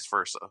and vice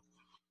versa.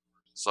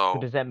 So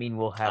does that mean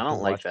we'll have to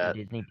watch the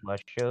Disney Plus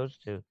shows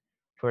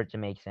for it to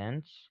make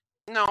sense?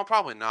 No,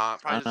 probably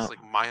not. Probably just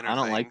like minor things. I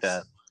don't like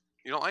that.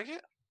 You don't like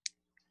it?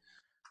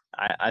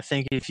 I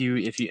think if you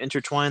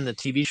intertwine the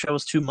TV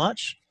shows too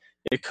much,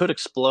 it could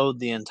explode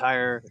the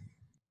entire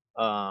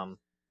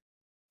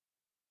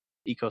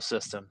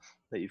ecosystem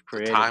that you've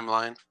created. The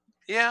timeline.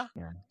 Yeah.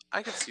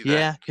 I can see that.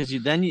 Yeah, because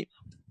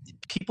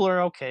people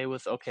are okay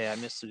with I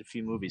missed a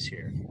few movies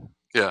here.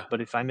 Yeah.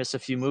 But if I miss a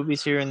few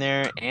movies here and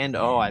there, and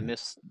I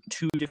missed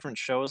 2 different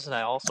shows that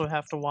I also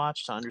have to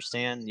watch to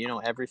understand,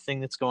 everything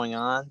that's going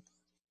on,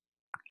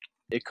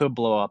 it could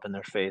blow up in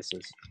their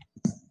faces.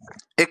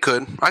 It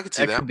could. I could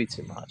see that. That could be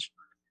too much.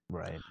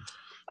 Right.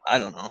 I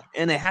don't know.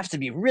 And they have to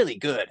be really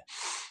good.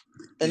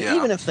 And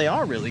even if they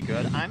are really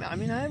good, I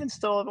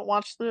haven't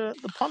watched the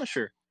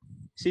Punisher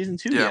season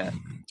 2 yet.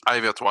 I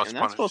have to watch and Punisher.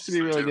 That's supposed to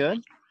be really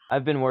good.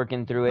 I've been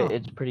working through it.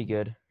 It's pretty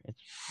good.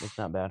 It's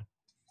not bad.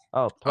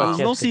 Oh, plus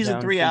there's no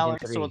season 3,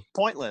 Alex, so it's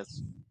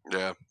pointless.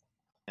 Yeah.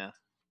 Yeah.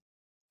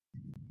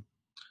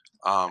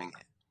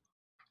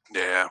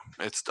 Yeah,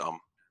 it's dumb.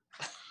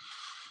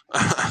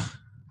 But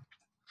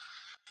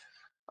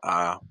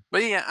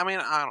yeah, I mean,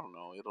 I don't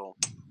know.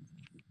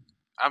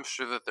 I'm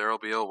sure that there will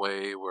be a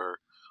way where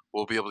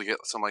we'll be able to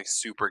get some like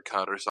super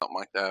cut or something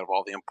like that of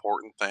all the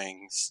important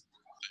things,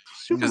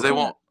 because they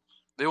won't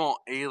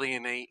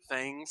alienate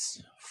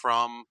things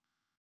from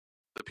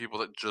the people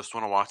that just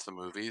want to watch the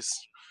movies.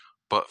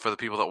 But for the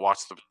people that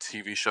watch the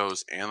TV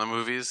shows and the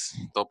movies,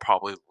 there'll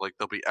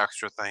be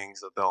extra things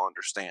that they'll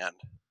understand.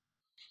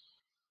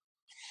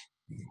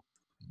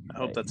 I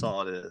hope that's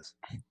all it is.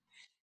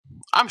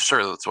 I'm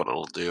sure that's what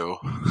it'll do.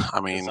 I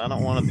mean, I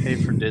don't want to pay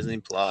for Disney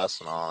Plus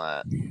and all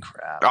that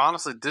crap.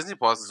 Honestly, Disney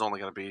Plus is only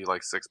going to be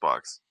like $6.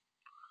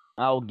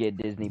 I'll get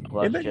Disney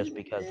Plus just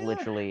because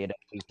literally it'll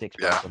be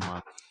 $6 a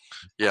month.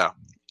 Yeah,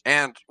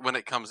 and when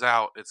it comes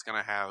out, it's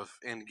going to have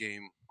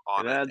Endgame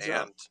on it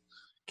and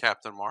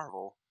Captain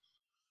Marvel.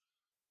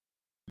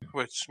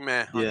 Which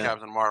on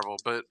Captain Marvel,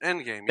 but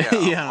Endgame,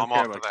 I'm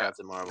off of that.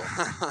 Captain Marvel.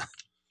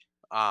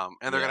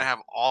 And they're gonna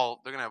have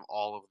all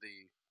of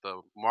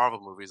the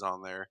Marvel movies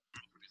on there,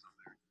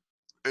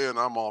 and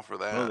I'm all for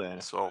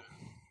that. So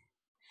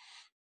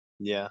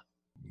yeah,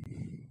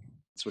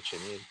 that's what you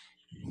need,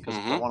 because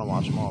I want to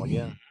watch them all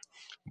again.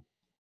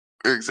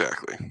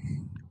 Exactly.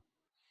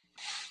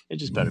 It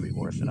just better be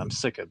worth it. I'm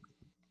sick of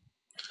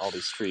all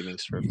these streaming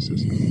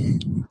services.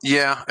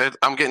 Yeah,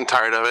 I'm getting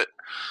tired of it.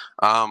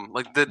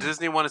 Like the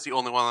Disney one is the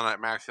only one that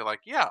I'm actually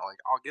like,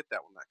 I'll get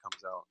that when that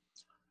comes out.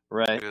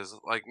 Right. Because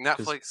like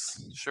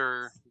Netflix,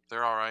 sure,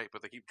 they're all right,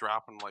 but they keep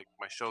dropping like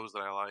my shows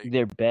that I like.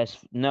 They're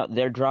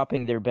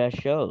dropping their best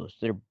shows.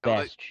 Their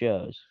best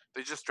shows.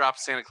 They just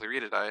dropped Santa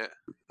Clarita Diet.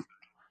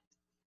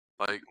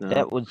 Like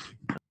that was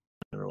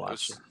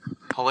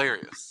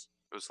hilarious.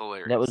 It was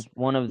hilarious. That was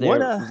one of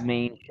their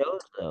main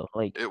shows, though.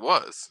 Like it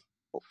was.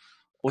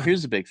 Well,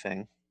 here's the big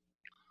thing.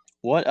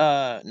 What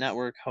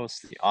network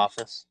hosts The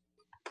Office?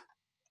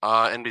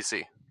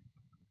 NBC.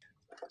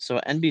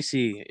 So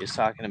NBC is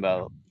talking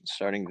about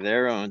starting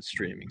their own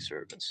streaming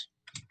service.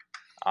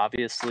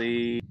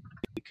 obviously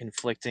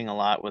conflicting a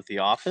lot with The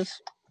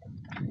Office,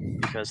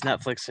 because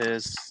Netflix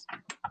is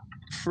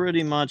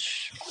pretty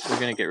much, we're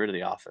going to get rid of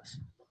The Office.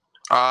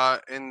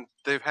 And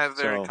they've had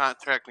their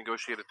contract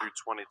negotiated through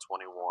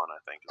 2021, I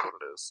think is what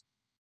it is.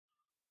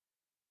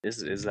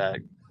 Is that,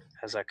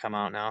 has that come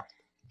out now?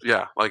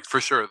 Yeah, like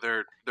for sure.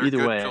 They're either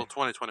good till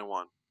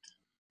 2021.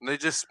 And they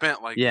just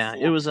spent like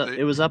it was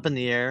up in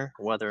the air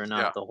whether or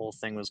not the whole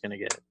thing was going to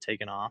get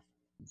taken off.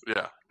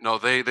 Yeah, no,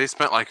 they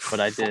spent like but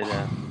I did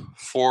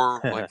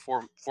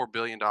 $4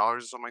 billion or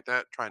something like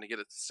that trying to get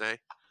it to stay.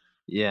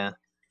 Yeah,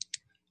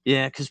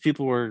 because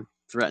people were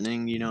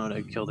threatening,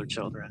 to kill their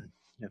children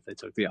if they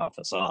took The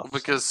Office off.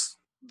 Because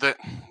that,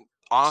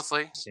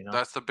 honestly,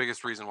 that's the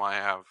biggest reason why I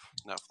have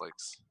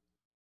Netflix.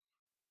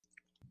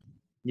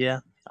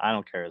 Yeah, I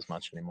don't care as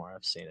much anymore.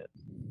 I've seen it.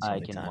 I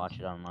can watch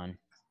it online.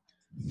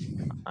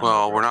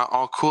 Well, we're not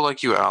all cool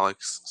like you,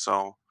 Alex.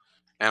 So,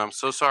 and I'm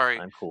so sorry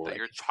that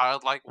your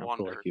childlike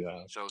wonder,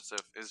 Joseph,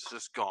 is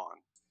just gone.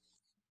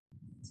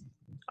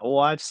 Well,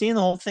 I've seen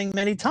the whole thing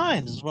many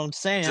times. Is what I'm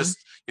saying. Just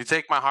you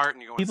take my heart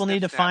and you go. People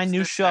need to find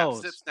new shows.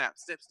 Snap,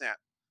 snap, snap.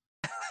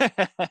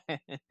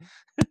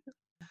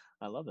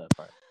 I love that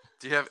part.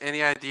 Do you have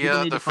any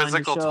idea the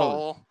physical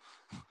toll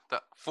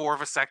that 4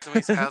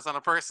 vasectomies has on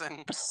a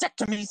person?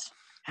 Vasectomies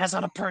has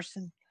on a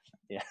person.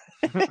 Yeah.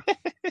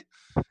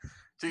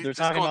 They're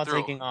talking about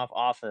taking off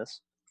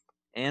Office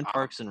and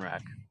Parks and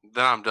Rec.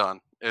 Then I'm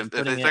done. If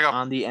they take it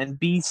on the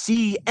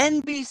NBC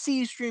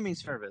streaming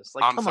service.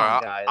 Like, come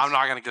on, guys. I'm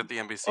not gonna get the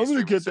NBC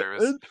streaming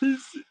service.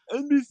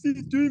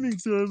 NBC streaming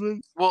service.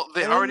 Well,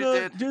 they already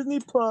did Disney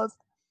Plus.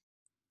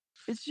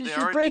 It's just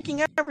you're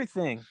breaking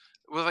everything.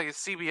 With like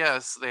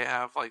CBS, they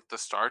have like the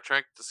Star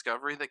Trek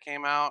Discovery that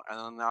came out, and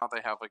then now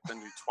they have like the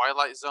new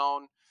Twilight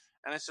Zone,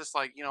 and it's just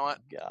like, you know what?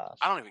 Gosh.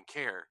 I don't even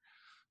care.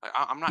 Like,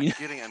 I'm not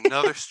getting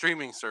another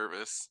streaming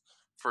service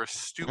for a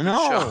stupid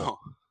show.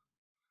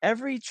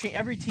 Every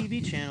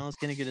TV channel is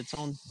going to get its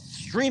own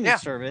streaming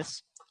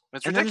service.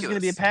 It's ridiculous. And then there's going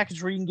to be a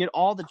package where you can get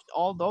all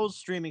those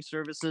streaming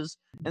services,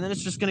 and then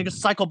it's just going to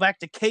cycle back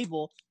to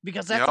cable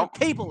because that's what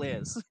cable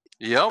is.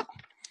 Yep.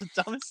 The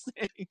dumbest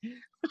thing.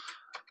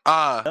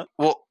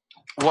 Well,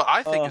 what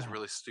I think is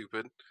really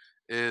stupid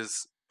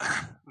is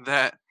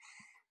that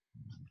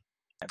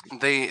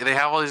they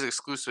have all these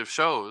exclusive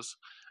shows,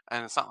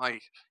 and it's not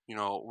like,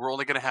 we're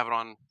only going to have it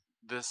on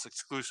this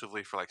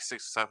exclusively for like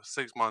 6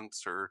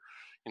 months or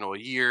a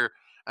year,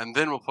 and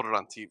then we'll put it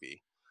on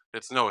TV.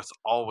 It's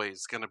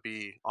always going to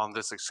be on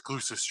this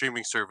exclusive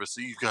streaming service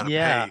that you got to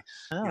pay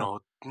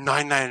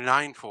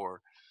 $9.99 for.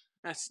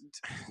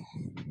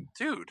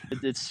 Dude,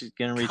 it's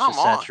going to reach a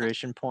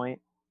saturation point.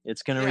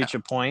 It's going to reach a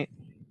point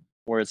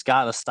where it's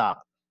got to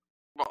stop.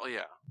 Well,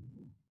 yeah.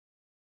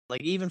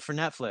 Like, even for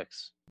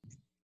Netflix.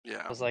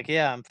 Yeah. I was like,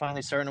 I'm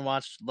finally starting to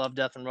watch Love,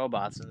 Death, and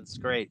Robots, and it's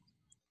great.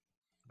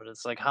 But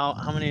it's like, how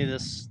many of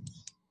these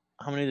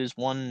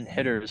one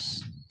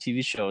hitters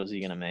TV shows are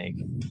you gonna make?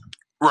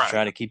 Right.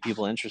 Try to keep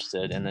people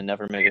interested and then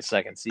never make a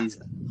second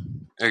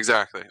season.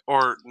 Exactly.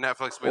 Or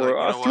Netflix will be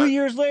like, 2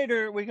 years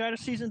later, we got a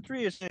season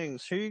 3 of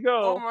things. Here you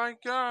go. Oh my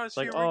gosh. It's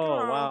like,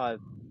 wow,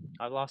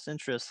 I lost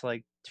interest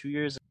like 2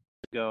 years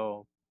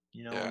ago.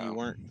 You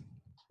weren't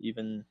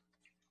even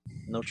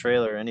no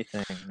trailer or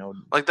anything. No.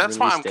 Like, that's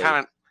why I'm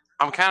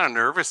kind of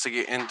nervous to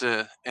get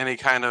into any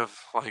kind of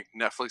like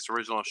Netflix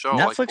original show.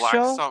 Netflix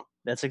show?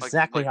 That's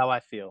exactly how I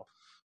feel.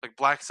 Like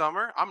Black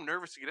Summer, I'm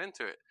nervous to get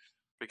into it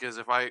because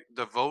if I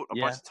devote a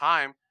bunch of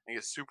time and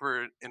get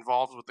super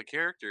involved with the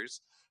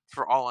characters,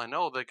 for all I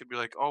know, they could be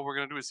like, "Oh, we're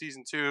gonna do a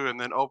season 2," and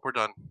then we're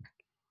done.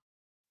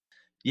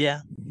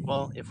 Yeah,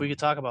 well, if we could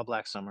talk about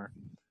Black Summer,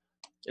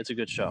 it's a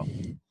good show.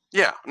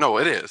 Yeah, no,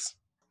 it is.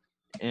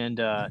 And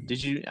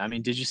did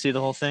you see the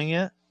whole thing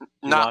yet?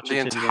 Not the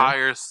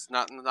entire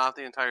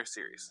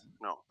series.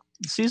 No.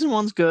 Season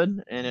 1's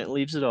good, and it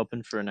leaves it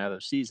open for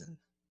another season.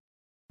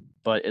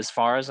 But as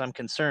far as I'm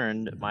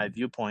concerned, my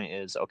viewpoint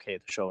is the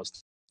show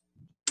is.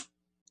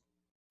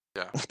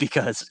 Yeah.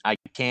 Because I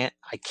can't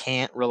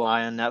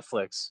rely on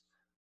Netflix.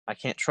 I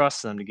can't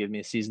trust them to give me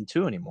a season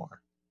 2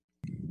 anymore.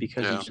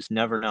 Because you just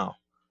never know.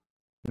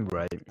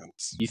 Right.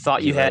 You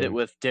thought you had it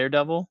with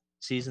Daredevil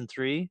season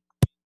 3.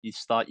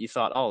 You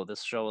thought, oh,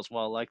 this show is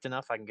well liked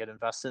enough, I can get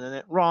invested in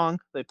it. Wrong.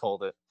 They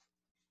pulled it.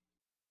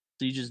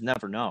 So you just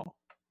never know.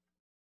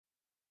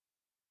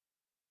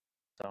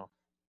 So.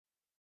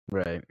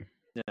 Right.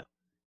 Yeah.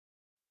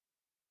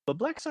 But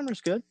Black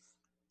Summer's good.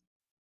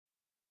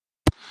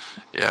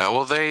 Yeah,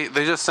 well, they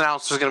just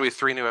announced there's going to be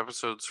 3 new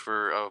episodes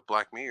for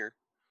Black Mirror.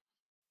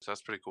 So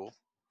that's pretty cool.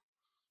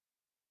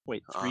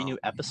 Wait, 3 new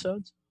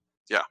episodes?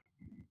 Yeah.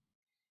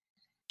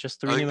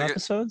 Just 3 new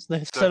episodes?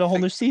 They said a whole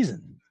new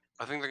season.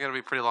 I think they're going to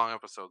be pretty long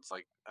episodes,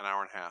 like an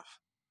hour and a half.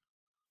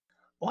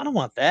 Well, I don't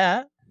want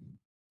that.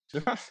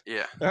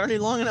 Yeah. They're already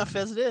long enough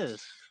as it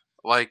is.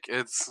 Like,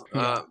 it's...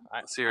 I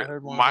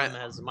heard one of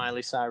them has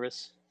Miley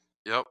Cyrus.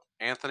 Yep.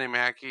 Anthony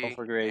Mackie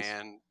Topher Grace.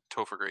 And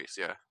Topher Grace,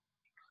 yeah.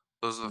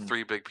 Those are the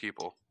 3 big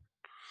people.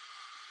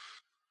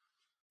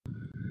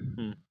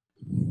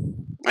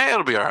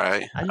 It'll be all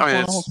right.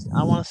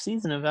 I want a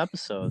season of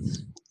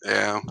episodes.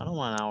 Yeah. I don't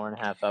want an hour and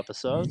a half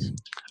episodes.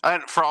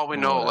 And for all we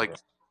know, whatever. like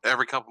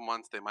every couple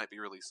months they might be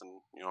releasing,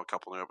 a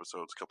couple new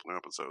episodes.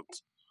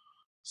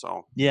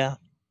 So yeah,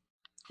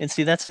 and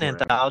see that's an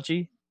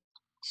anthology,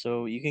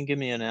 so you can give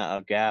me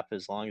a gap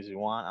as long as you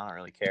want. I don't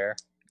really care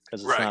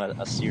because it's not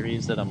a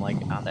series that I'm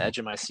like on the edge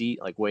of my seat,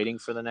 like waiting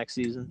for the next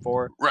season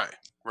for.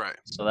 Right.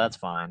 So that's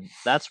fine.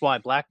 That's why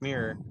Black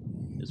Mirror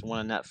is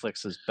one of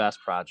Netflix's best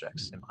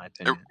projects, in my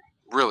opinion.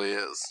 It really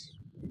is.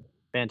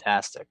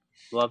 Fantastic.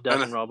 Love,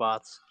 Death, and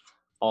Robots.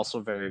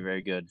 Also very,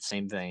 very good.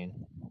 Same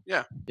vein.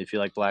 Yeah. If you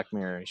like Black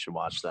Mirror, you should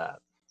watch that.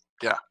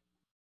 Yeah.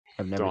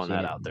 I've never throwing seen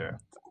that it. out there.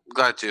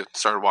 Glad you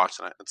started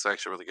watching it. It's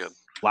actually really good.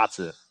 Lots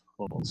of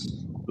holes,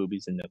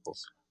 boobies, and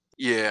nipples.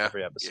 Yeah.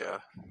 Every episode. Yeah.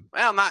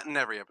 Well, not in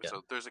every episode.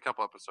 Yeah. There's a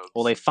couple episodes.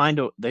 Well, they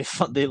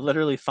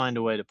literally find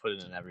a way to put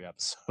it in every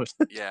episode.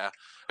 Yeah.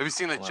 Have you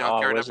seen the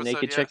Junkyard episode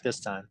naked yet? chick this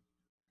time?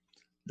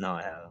 No,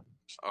 I haven't.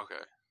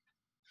 Okay.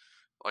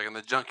 Like in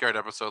the Junkyard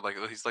episode, like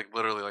he's like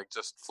literally like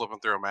just flipping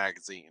through a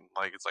magazine.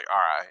 Like it's like,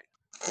 all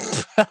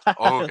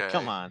right. Okay.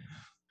 Come on.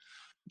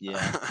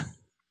 Yeah.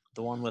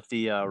 The one with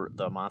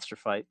the monster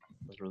fight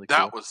was really cool.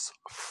 That was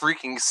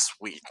freaking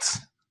sweet.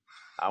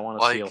 I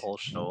want to see a whole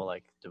show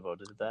like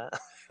devoted to that.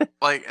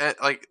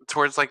 like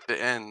towards like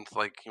the end,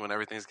 like when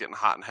everything's getting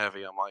hot and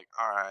heavy, I'm like,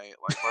 all right,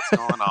 like what's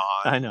going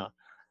on? I know.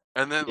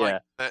 And then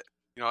like that,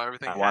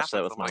 everything. I watched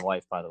that with my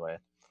wife, by the way.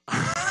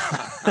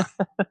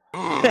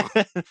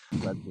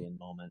 Lesbian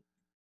moment.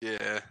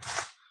 Yeah.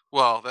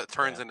 Well, that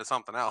turns into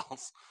something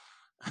else.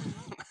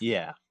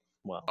 Yeah.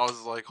 Well, I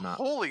was like,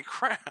 holy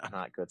crap!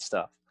 Not good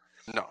stuff.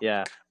 No.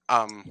 Yeah.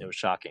 It was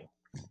shocking.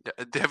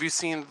 Yeah. Have you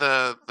seen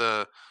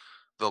the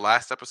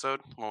last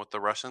episode, the one with the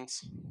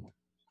Russians?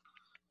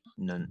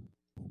 None.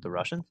 The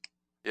Russians?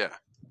 Yeah.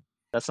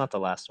 That's not the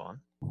last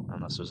one,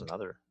 unless there's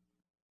another.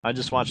 I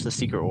just watched The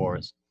Secret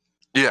Wars.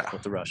 Yeah.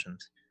 With the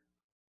Russians.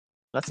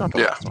 That's not the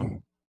last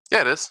one.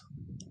 Yeah, it is.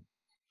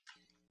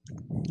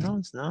 No,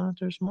 it's not.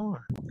 There's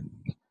more.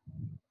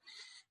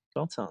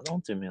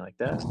 Don't do me like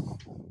that.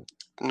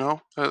 No,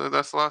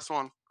 that's the last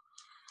one.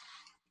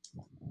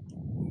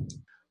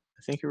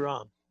 I think you're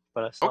wrong,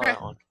 but I saw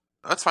that one.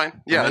 That's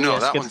fine. Yeah, no,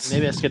 that one.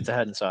 Maybe I skipped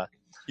ahead and saw it.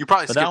 You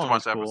probably skipped a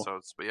bunch of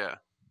episodes, but yeah.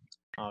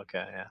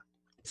 Okay, yeah.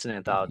 It's an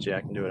anthology.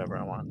 I can do whatever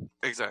I want.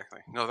 Exactly.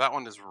 No, that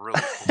one is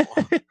really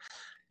cool.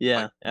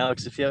 Yeah,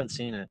 Alex, if you haven't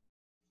seen it,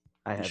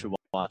 you should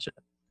watch it.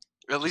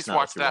 At least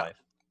watch that.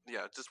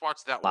 Yeah, just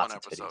watch that one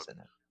episode.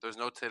 There's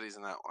no titties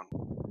in that one.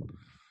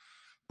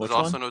 There's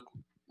also no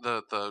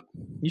the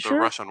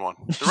Russian one.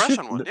 The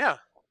Russian one, yeah.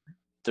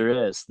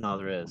 There is. No,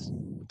 there is.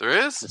 There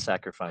is? The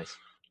sacrifice.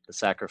 The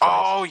sacrifice.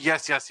 Oh,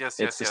 yes.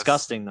 It's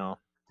disgusting, though.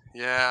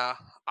 Yeah,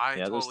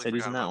 those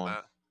titties in that one.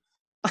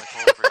 I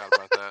totally forgot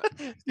about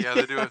that. Yeah,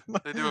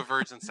 they do a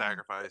virgin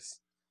sacrifice.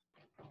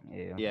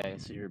 Yeah, you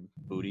see your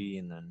booty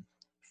and then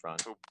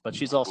front. But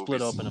she's all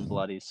split open and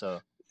bloody,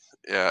 so.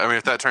 Yeah, I mean,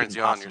 if that turns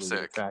you on, you're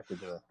sick. Attracted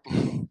to it.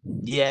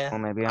 Yeah. Well,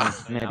 maybe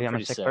I'm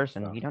a sick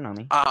person. So. You don't know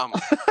me. Well,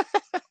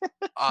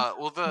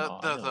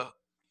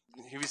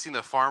 have you seen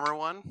the farmer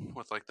one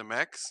with like the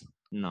mechs?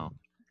 No.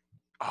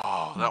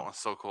 Oh, that one's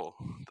so cool.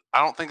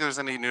 I don't think there's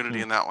any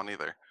nudity in that one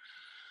either.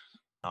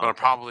 But I'm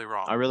probably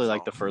wrong. I really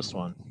like the first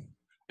one.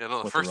 Yeah,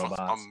 no, the first one's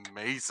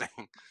amazing.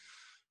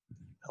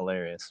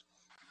 Hilarious.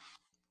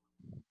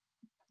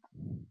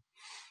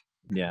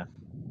 Yeah.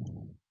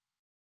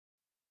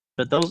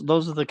 But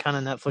those are the kind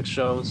of Netflix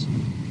shows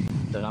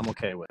that I'm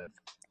okay with.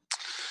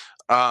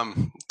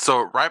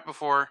 So right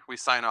before we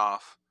sign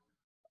off,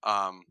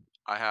 I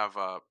have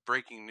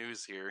breaking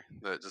news here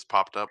that just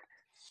popped up.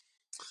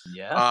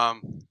 Yeah.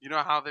 You know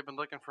how they've been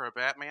looking for a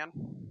Batman?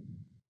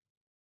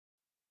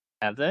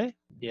 Have they?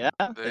 Yeah.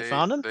 They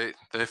found him?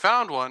 They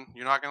found one.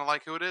 You're not gonna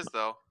like who it is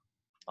though.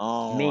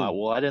 Oh,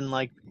 well, I didn't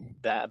like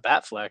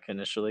Batfleck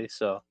initially,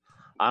 so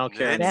I don't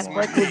care.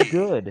 Batfleck was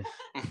good.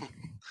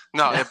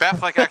 No, yeah,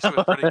 Batfleck actually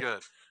was pretty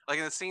good. Like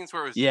in the scenes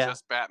where it was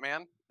just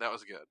Batman, that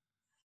was good.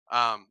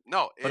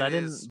 No, but I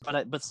didn't.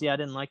 But see, I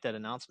didn't like that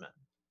announcement.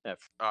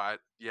 I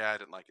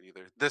didn't like it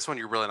either. This one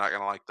you're really not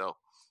gonna like though.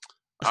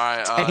 All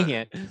right, dang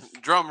it!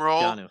 Drum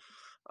roll. Keanu.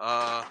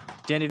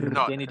 Danny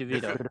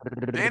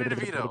DeVito. Danny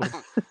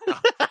DeVito.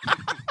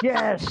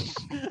 Yes.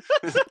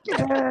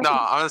 No,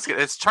 I'm just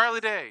kidding. It's Charlie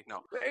Day.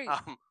 No.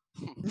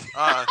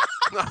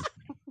 No.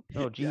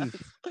 Oh, geez.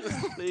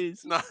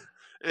 Please. No,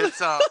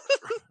 it's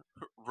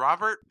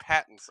Robert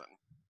Pattinson.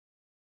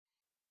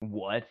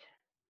 What?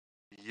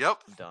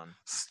 Yep. I'm done.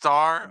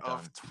 Star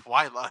of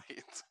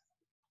Twilight.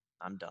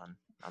 I'm done.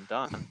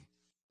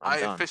 I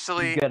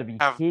officially you gotta be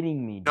have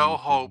kidding me, no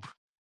hope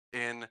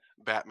in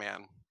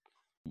Batman.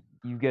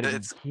 You gotta be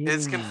kidding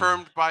It's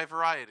confirmed by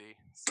Variety,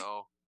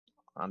 so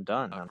I'm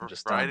done. I'm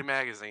just Variety done.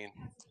 magazine.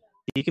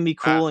 He can be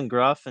cool and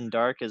gruff and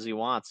dark as he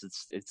wants.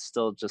 It's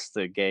still just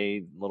the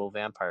gay little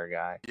vampire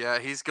guy. Yeah,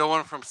 he's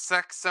going from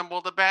sex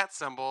symbol to bat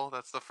symbol.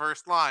 That's the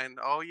first line.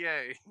 Oh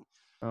yay!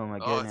 Oh my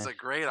Oh, goodness! it's a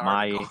great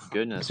My article.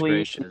 goodness Please.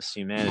 gracious,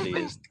 humanity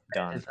is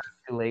done. It's not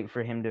too late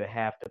for him to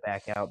have to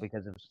back out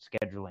because of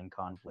scheduling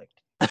conflict.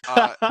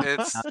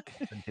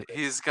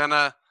 He's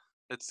gonna.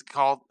 It's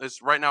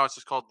right now. It's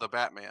just called The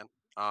Batman,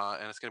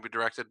 and it's gonna be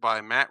directed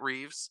by Matt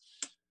Reeves,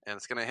 and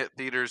it's gonna hit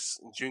theaters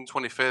June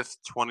 25th,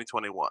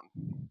 2021.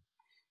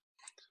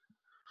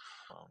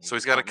 So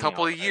he's got a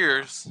couple of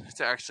years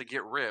to actually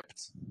get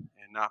ripped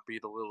and not be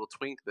the little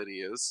twink that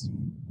he is.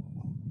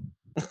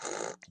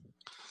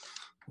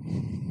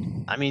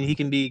 I mean, he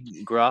can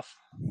be gruff.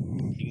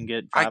 He can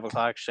get 5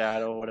 o'clock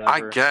shadow, whatever.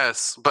 I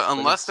guess, but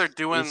unless they're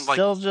doing it's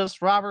still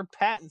just Robert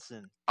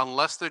Pattinson.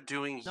 Unless they're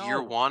doing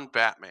year one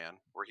Batman,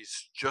 where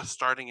he's just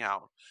starting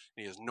out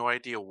and he has no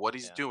idea what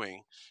he's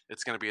doing,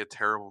 it's going to be a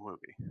terrible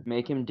movie.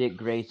 Make him Dick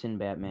Grayson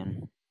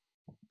Batman.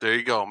 There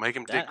you go. Make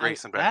him Dick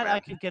Grayson Batman. That I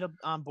could get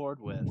on board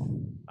with.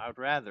 I would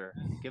rather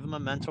give him a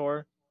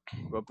mentor,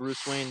 a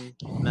Bruce Wayne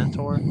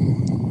mentor.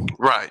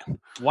 Right.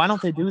 Why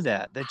don't they do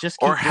that? They just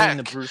keep doing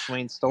the Bruce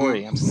Wayne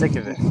story. I'm sick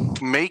of it.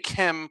 Make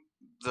him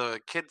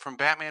the kid from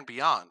Batman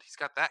Beyond. He's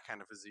got that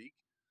kind of physique.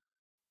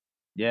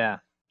 Yeah.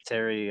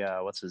 Terry,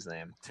 what's his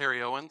name?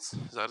 Terry Owens.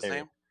 Is that his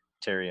name?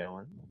 Terry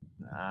Owens.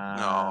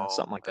 No,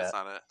 something like that's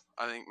that. not it.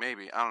 I think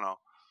maybe. I don't know.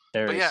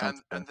 Terry but yeah,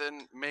 and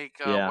then make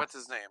what's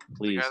his name?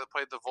 Please. The guy that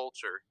played the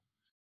Vulture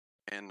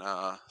in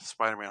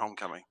Spider-Man: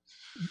 Homecoming.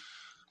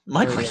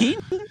 Michael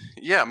Keaton?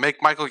 Yeah,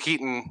 make Michael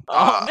Keaton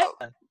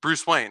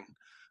Bruce Wayne.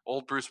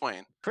 Old Bruce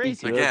Wayne.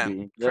 Crazy.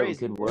 Again.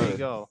 Crazy. There you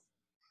go.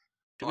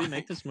 Did we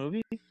make this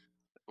movie?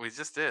 We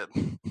just did.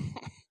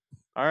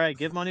 All right,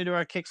 give money to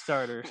our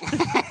Kickstarter.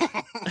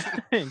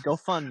 Go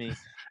fund me.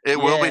 It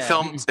will be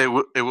filmed. It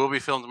will be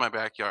filmed in my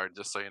backyard,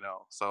 just so you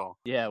know. So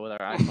yeah, with our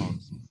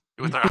iPhones.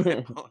 With our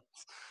iPhones,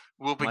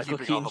 we'll be Michael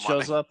keeping Keaton all the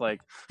money. shows up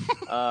like,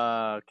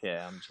 okay,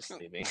 I'm just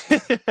leaving.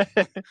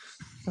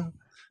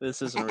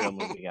 This isn't a real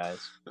movie,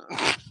 guys.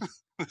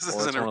 This or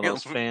isn't it's a one of real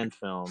those movie. fan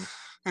films.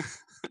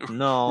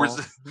 No,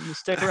 you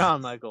stick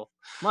around, Michael.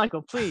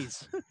 Michael,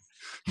 please.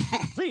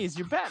 Please,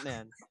 you're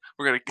Batman.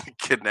 We're gonna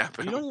kidnap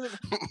him. You don't even.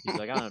 He's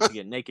like, I don't have to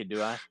get naked,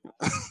 do I?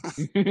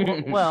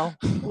 well.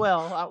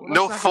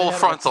 No full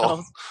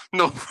frontal.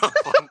 No full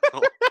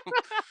frontal.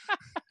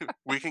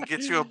 We can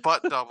get you a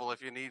butt double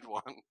if you need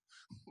one.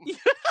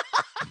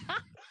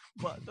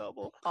 Butt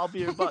double. I'll be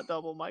your butt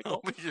double,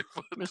 Michael. I'll be your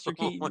butt Mr.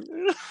 double.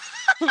 Keaton.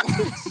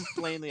 This is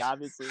plainly,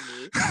 obviously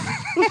me.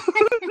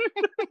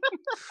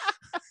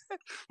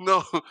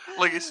 No,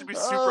 like it should be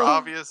super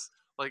obvious.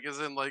 Like, as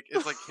in, like,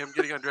 it's like him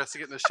getting undressed to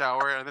get in the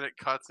shower, and then it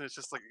cuts, and it's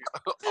just like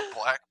a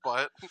black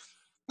butt.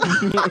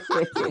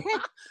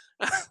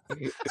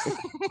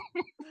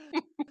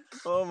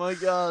 Oh my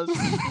gosh.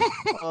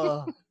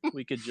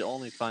 We could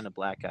only find a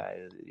black guy.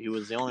 He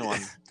was the only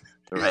one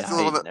the right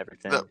height and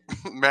everything. That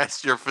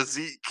matched your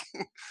physique.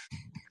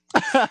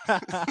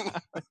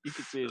 You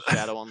could see his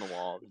shadow on the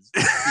wall.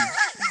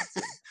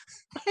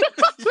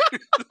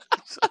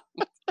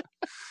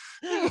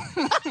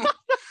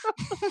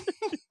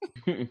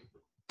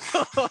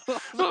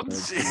 Oh,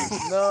 geez.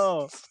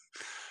 No.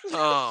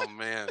 Oh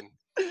man.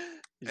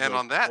 He's and like,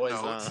 on that boys,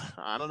 note,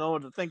 I don't know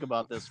what to think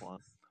about this one.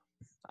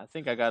 I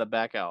think I gotta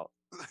back out.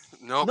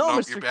 Nope,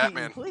 Mr. you're Keaton,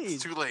 Batman. please.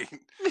 It's too late.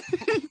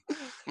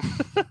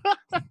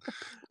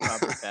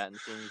 Robert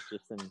Pattinson's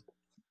just in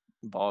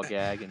ball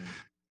gag and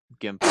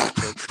gimp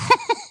outfit.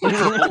 We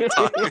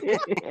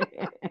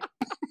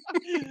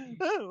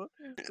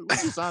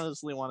just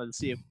honestly wanted to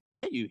see if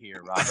you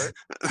here, Robert.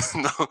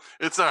 No,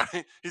 it's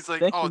alright. He's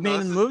like, Thanks for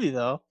being in the movie,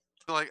 though.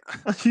 Like,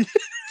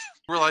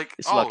 we're like,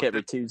 it's like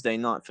every Tuesday,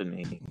 not for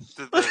me.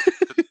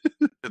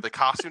 Did the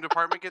costume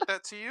department get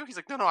that to you? He's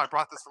like, no, I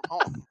brought this from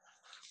home.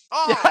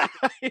 Oh,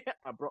 yeah,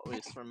 I brought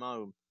this from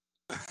home.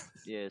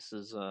 Yeah, this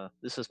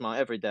is my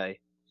everyday.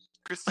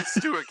 Kristen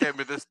Stewart gave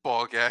me this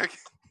ball gag.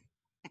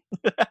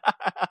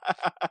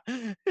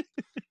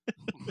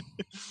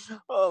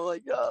 Oh my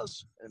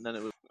gosh! And then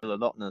it was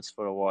monotonous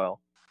for a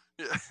while.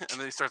 Yeah, and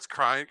then he starts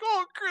crying.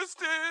 Oh,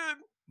 Kristen!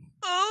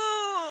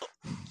 Oh,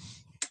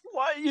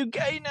 why are you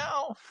gay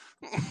now?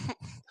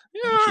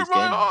 You're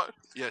my heart.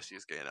 Yeah,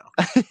 she's gay now.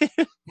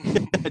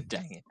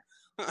 Dang it!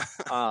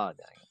 Oh,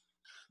 dang it!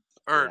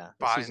 Or yeah,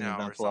 by now,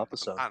 or something.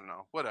 Episode. I don't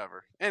know.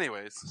 Whatever.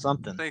 Anyways,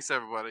 something. Thanks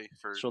everybody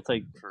for. She'll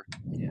take.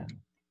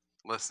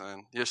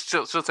 Listening. Yeah,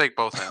 she'll take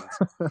both ends.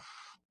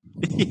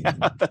 Yeah,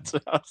 that's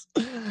what I was.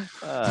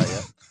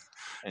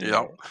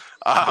 Yeah.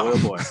 Anyway,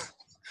 boy.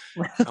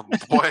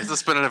 Boy, has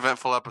this been an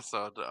eventful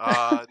episode.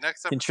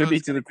 Next episode.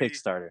 Contribute to the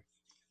Kickstarter.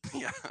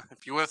 Yeah,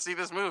 if you want to see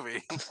this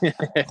movie,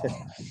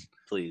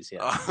 please.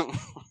 Yeah.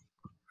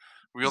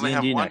 We only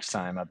Z&D have one next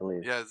time, I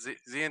believe. Yeah,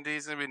 Z&D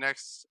is gonna be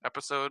next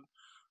episode.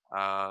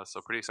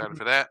 So pretty excited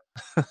for that.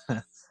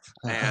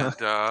 And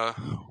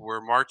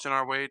we're marching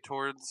our way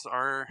towards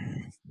our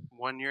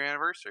 1-year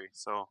anniversary.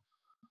 So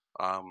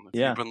if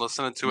you've been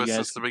listening to us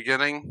since the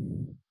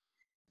beginning,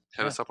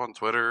 hit us up on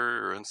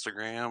Twitter or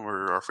Instagram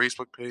or our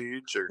Facebook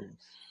page or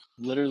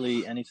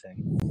literally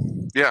anything.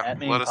 Yeah, at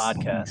Main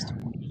Podcast.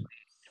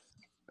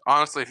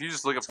 Honestly, if you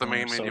just look up the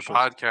Main Menu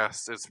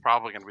Podcast, it's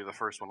probably going to be the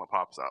first one that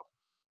pops up.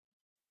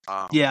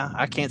 Yeah,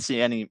 I can't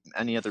see any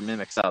other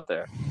mimics out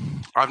there.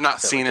 I've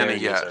not seen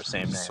any yet. Our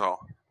same name. So,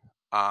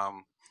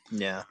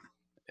 yeah.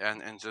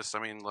 And just, I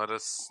mean, let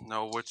us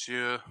know what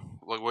your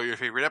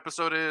favorite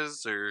episode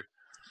is, or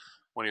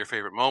one of your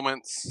favorite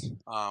moments.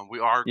 We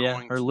are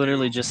going or to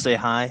literally just say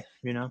hi,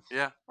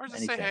 Yeah, or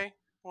just say hey.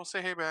 We'll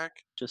say hey back.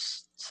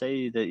 Just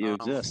say that you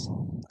exist.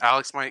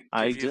 Alex might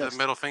give you the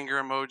middle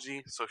finger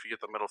emoji. So if you get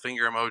the middle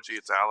finger emoji,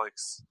 it's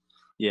Alex.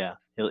 Yeah,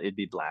 it'd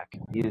be black.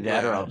 Either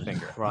that or I'll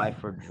just cry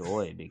for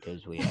joy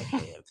because we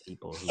actually have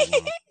people who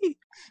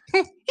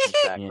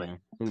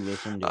who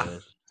listen to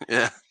us.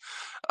 Yeah.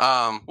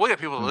 We'll get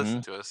people to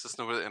listen to us. Just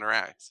nobody that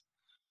interacts.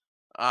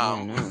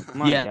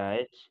 Come on,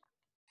 guys.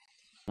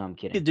 No, I'm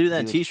kidding. You could do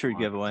that T-shirt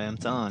giveaway. I'm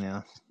telling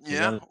you.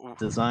 Yeah.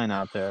 Design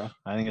out there.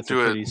 I think it's a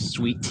pretty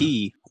sweet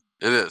tee.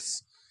 It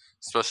is,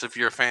 especially if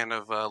you're a fan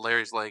of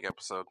Larry's leg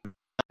episode.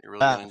 You're really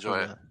gonna enjoy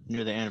it.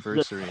 Near the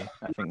anniversary,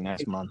 I think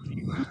next month.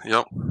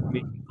 Yep.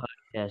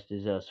 Podcast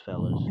is us,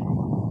 fellas.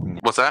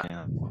 What's that?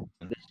 Yeah.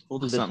 We'll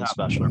do something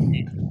special.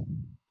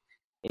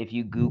 If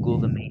you Google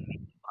the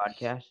main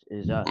podcast,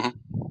 is us.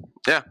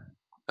 Yeah,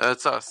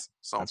 that's us.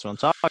 So that's what I'm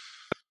talking.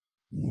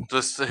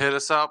 Just to hit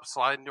us up,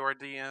 slide into our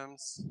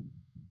DMs.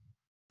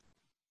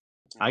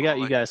 I got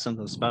you guys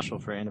something special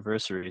for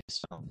anniversary,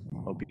 so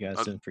hope you guys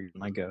didn't forget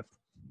my gift.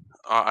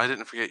 I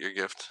didn't forget your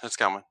gift. It's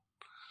coming.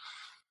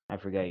 I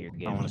forgot your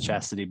gift. I want a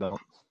chastity belt.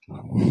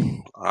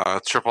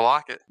 Triple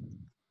lock it.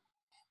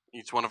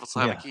 Each one of us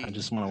will have a key. I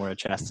just want to wear a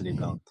chastity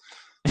belt.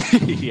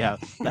 Yeah,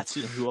 that's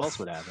who else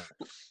would have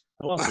it?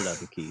 Who else would have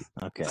the key?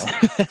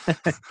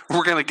 Okay.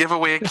 We're gonna give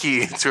away a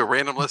key to a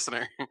random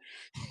listener.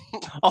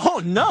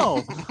 Oh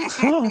no!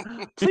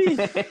 Please,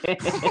 hey,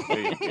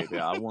 baby,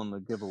 I want to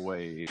give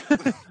away.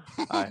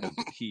 I have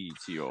the key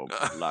to your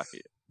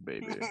locket,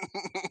 baby.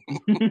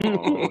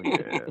 Oh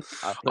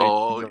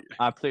yeah.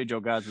 I played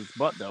your guys'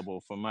 butt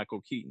double for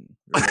Michael Keaton.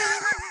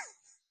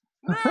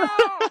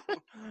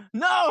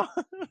 No!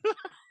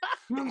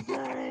 I'm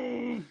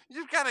sorry.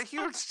 You've got a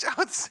huge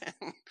Johnson.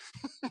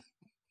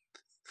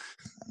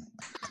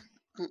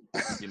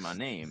 That'd be my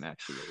name,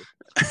 actually.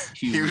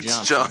 Huge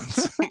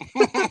Johnson.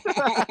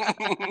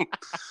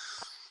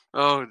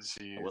 Oh,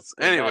 jeez.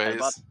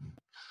 Anyways.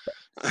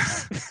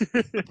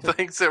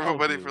 Thanks,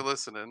 everybody, for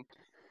listening.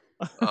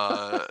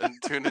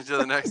 And tune into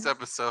the next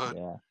episode.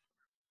 Yeah.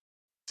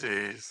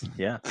 Jeez.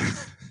 Yeah.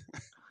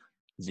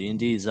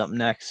 Z&D is up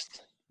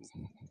next.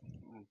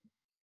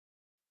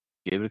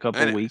 Give it a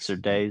couple of weeks or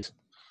days.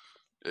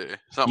 Yeah,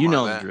 you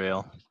know like the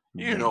drill.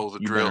 You know the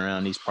drill. You've been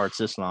around these parts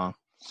this long.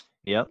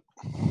 Yep.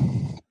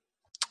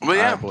 But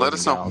yeah, let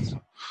us know.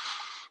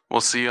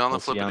 We'll see you on the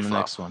flippity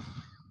flop. Next one.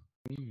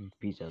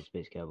 Peace out,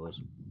 Space Cowboys.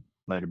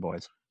 Later,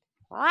 boys.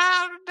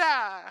 Round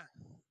die.